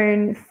its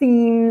own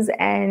themes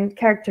and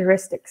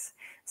characteristics.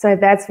 So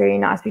that's very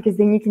nice, because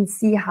then you can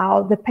see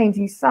how the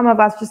painting, some of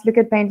us just look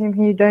at paintings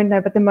and you don't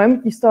know, but the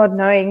moment you start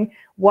knowing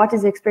what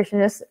is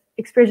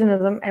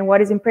expressionism and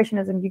what is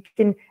impressionism, you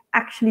can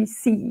actually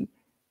see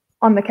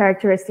on the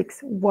characteristics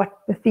what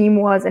the theme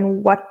was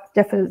and what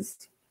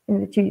differs in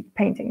the two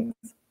paintings.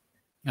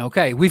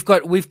 Okay, we've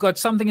got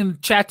something in the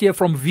chat here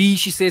from V.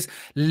 She says,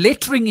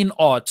 lettering in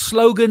art,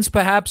 slogans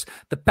perhaps,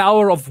 the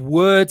power of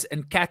words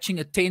and catching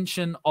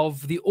attention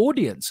of the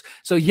audience.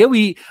 So here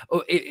we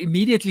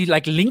immediately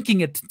like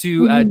linking it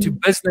to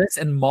business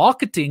and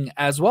marketing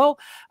as well.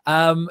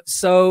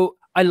 So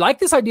I like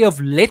this idea of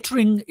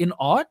lettering in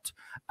art,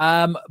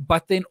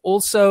 but then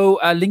also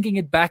linking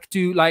it back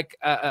to like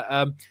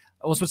I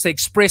was going to say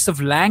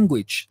expressive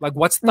language. Like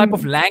what's the type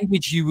of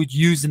language you would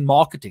use in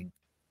marketing?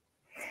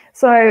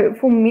 So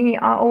for me,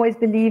 I always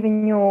believe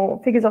in your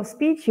figures of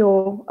speech,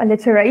 your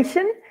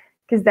alliteration,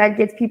 because that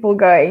gets people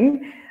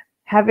going,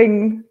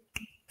 having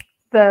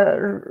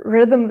the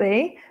rhythm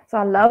there. So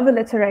I love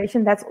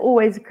alliteration. That's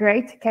always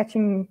great,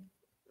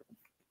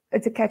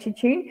 it's a catchy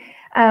tune.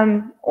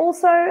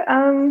 Also,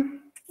 I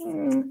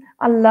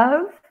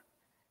love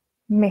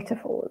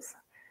metaphors,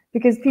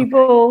 because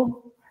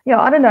people... Yeah,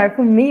 I don't know.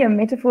 For me, a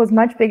metaphor is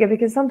much bigger,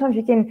 because sometimes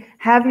you can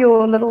have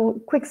your little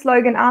quick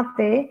slogan out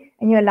there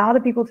and you allow the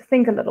people to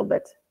think a little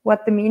bit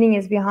what the meaning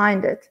is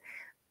behind it.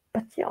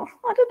 But yeah,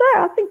 I don't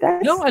know. I think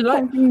that's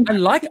I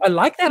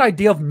like that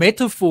idea of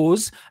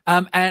metaphors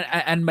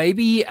and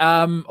maybe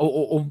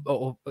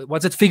or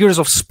what's it, figures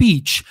of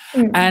speech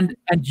and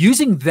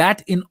using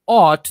that in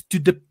art to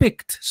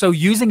depict. So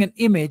using an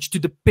image to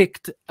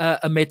depict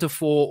a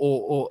metaphor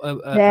or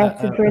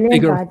that's a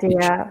brilliant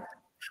idea.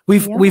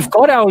 We've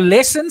got our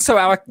lesson, so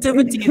our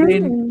activity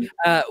then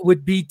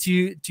would be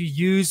to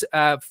use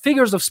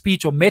figures of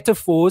speech or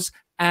metaphors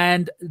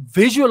and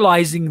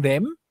visualizing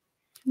them.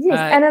 Yes,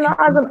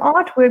 analyze an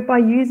artwork by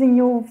using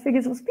your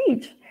figures of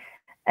speech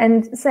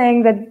and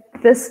saying that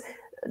this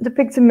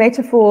depicts a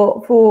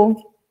metaphor for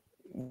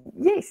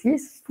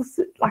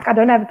like I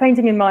don't have a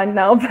painting in mind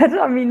now, but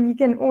I mean you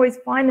can always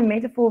find a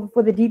metaphor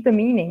for the deeper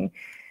meaning.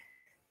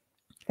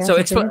 So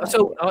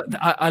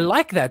I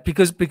like that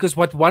because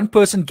what one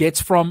person gets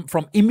from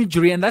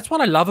imagery, and that's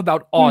what I love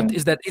about art,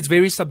 is that it's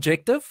very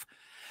subjective.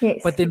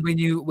 Yes. But then when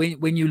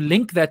you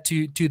link that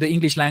to the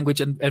English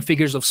language and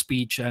figures of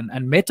speech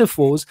and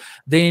metaphors,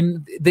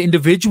 then the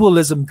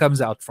individualism comes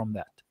out from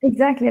that.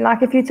 Exactly.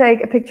 Like if you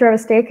take a picture of a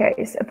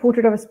staircase, a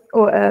portrait of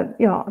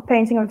a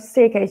painting of a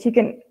staircase, you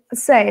can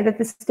say that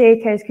the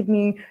staircase could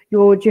mean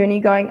your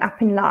journey going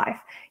up in life.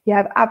 You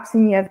have ups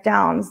and you have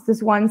downs.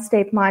 This one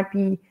step might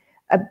be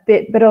a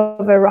bit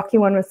of a rocky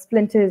one with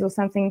splinters or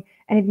something,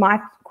 and it might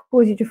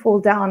cause you to fall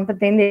down, but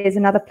then there's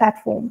another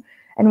platform.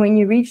 And when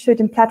you reach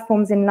certain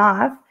platforms in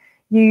life,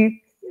 you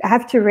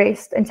have to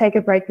rest and take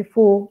a break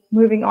before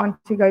moving on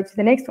to go to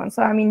the next one.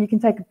 So, I mean, you can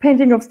take a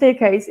painting of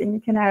staircase and you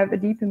can have a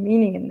deeper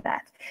meaning in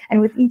that. And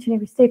with each and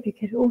every step, you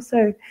can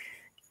also,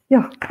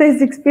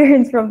 there's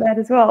experience from that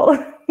as well.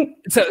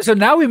 So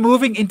now we're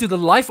moving into the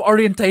life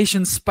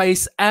orientation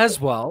space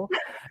as well.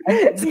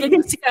 And can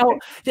you see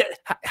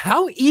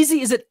how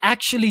easy is it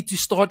actually to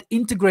start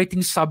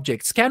integrating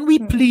subjects? Can we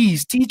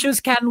please,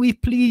 teachers,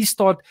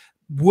 start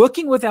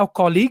working with our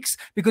colleagues?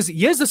 Because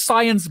here's a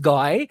science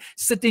guy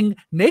sitting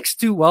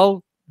next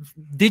to,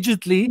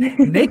 digitally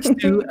next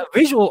to a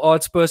visual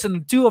arts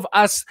person. Two of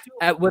us,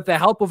 with the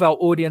help of our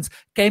audience,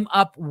 came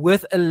up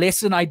with a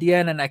lesson idea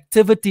and an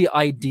activity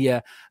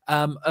idea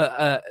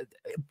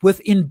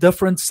within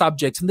different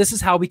subjects, and this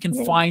is how we can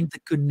find the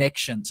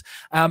connections.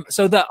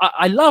 So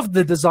I love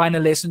the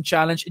designer lesson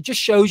challenge. It just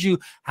shows you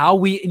how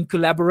we, in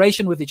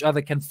collaboration with each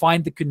other, can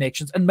find the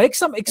connections and make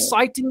some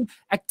exciting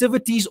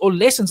activities or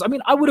lessons. I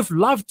mean, I would have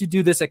loved to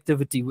do this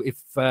activity if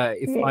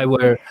I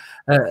were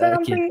a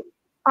kid.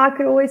 I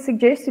could always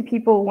suggest to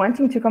people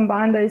wanting to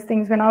combine those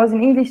things. When I was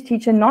an English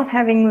teacher, not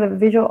having the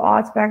visual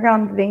arts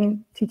background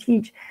then to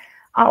teach,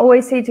 I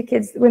always say to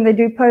kids when they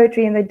do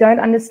poetry and they don't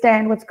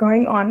understand what's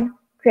going on,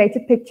 create a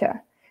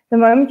picture. The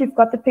moment you've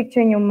got the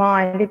picture in your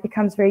mind, it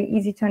becomes very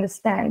easy to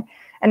understand.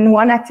 And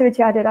one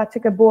activity I did, I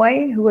took a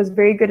boy who was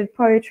very good at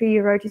poetry, he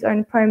wrote his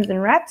own poems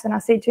and raps, and I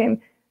said to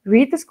him,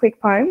 read this quick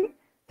poem,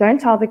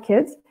 don't tell the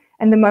kids,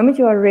 and the moment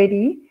you are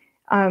ready,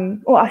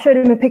 I showed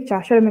him a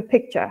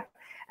picture,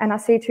 and I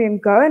said to him,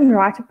 go and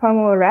write a poem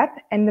or a rap,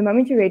 and the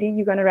moment you're ready,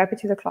 you're going to rap it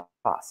to the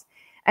class.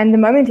 And the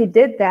moment he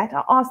did that,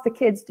 I asked the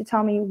kids to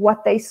tell me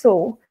what they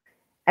saw.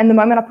 And the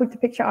moment I put the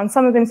picture on,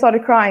 some of them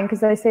started crying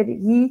because they said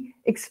he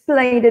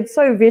explained it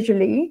so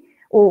visually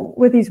or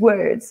with his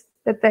words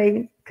that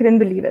they couldn't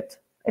believe it.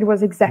 It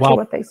was exactly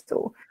what they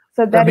saw.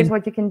 So that is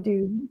what you can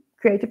do,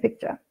 create a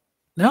picture.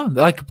 No,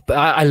 like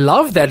I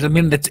love that. I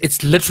mean,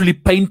 it's literally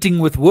painting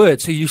with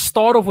words. So you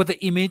start off with the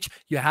image,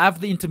 you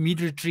have the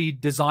intermediary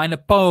design a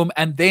poem,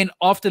 and then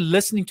after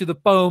listening to the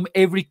poem,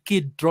 every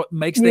kid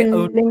makes their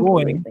own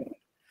drawing.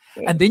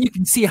 Yes. And then you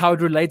can see how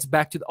it relates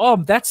back to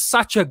that's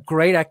such a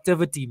great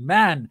activity,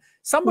 man.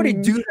 Somebody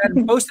do that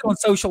and post it on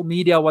social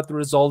media what the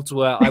results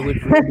were. I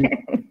would really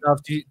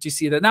love to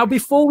see that. Now,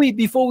 before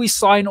we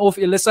sign off,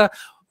 Elissa,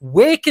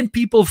 where can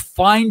people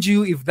find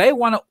you if they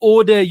want to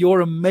order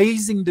your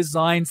amazing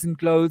designs and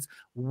clothes?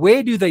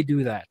 Where do they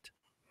do that?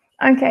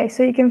 Okay,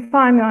 so you can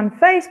find me on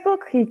Facebook.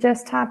 You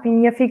just type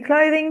in Juffie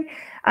Clothing.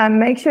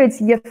 Make sure it's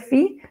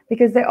Juffie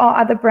because there are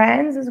other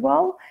brands as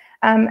well.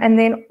 And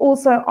then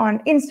also on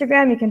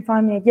Instagram, you can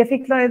find me at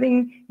Juffie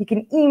Clothing. You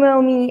can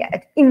email me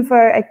at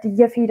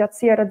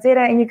info@juffie.co.za,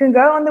 and you can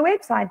go on the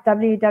website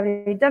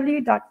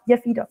www.juffie.co.za.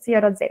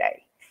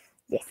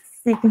 Yes,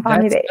 you can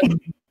find me there.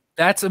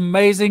 That's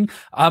amazing.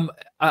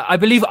 I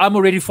believe I'm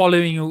already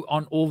following you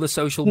on all the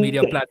social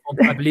media platforms.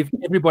 I believe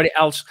everybody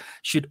else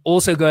should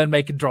also go and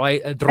make a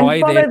dry and follow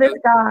there. This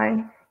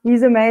guy.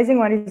 He's amazing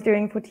what he's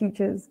doing for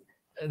teachers.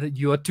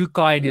 You are too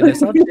kind,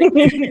 Elissa.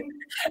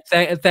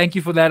 Thank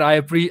you for that. I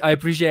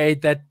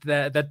appreciate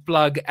that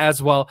plug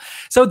as well.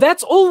 So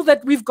that's all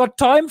that we've got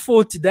time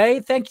for today.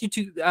 Thank you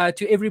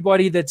to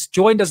everybody that's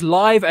joined us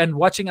live and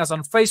watching us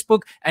on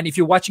Facebook. And if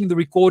you're watching the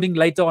recording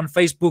later on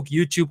Facebook,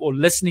 YouTube, or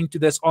listening to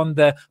this on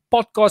the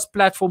podcast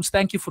platforms,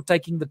 thank you for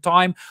taking the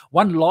time.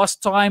 One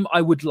last time,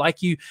 I would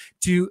like you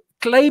to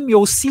claim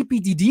your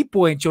CPTD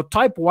points, your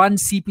type 1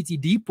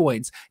 CPTD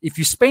points. If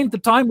you spent the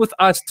time with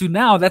us to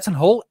now, that's a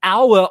whole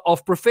hour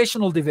of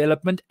professional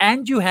development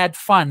and you had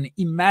fun.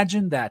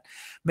 Imagine that.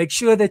 Make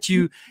sure that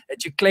you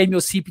claim your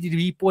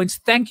CPTD points.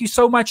 Thank you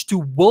so much to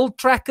World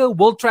Tracker,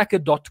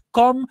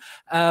 worldtracker.com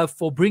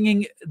for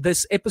bringing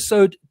this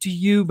episode to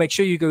you. Make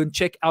sure you go and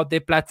check out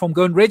their platform.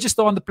 Go and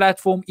register on the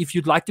platform if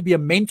you'd like to be a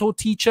mentor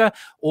teacher,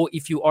 or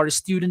if you are a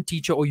student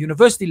teacher or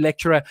university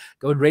lecturer,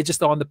 go and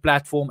register on the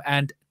platform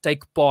and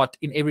take part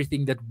in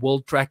everything that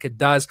World Tracker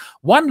does.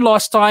 One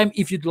last time,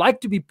 if you'd like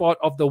to be part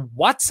of the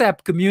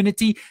WhatsApp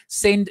community,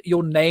 send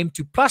your name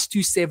to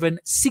 +27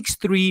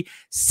 63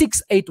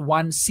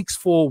 681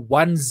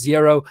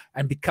 6410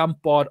 and become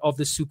part of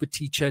the Super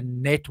Teacher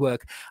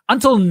Network.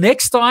 Until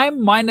next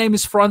time, my name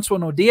is Francois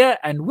Nordier,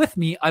 and with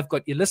me, I've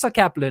got Elissa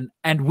Kaplan,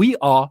 and we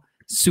are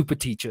Super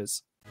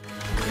Teachers.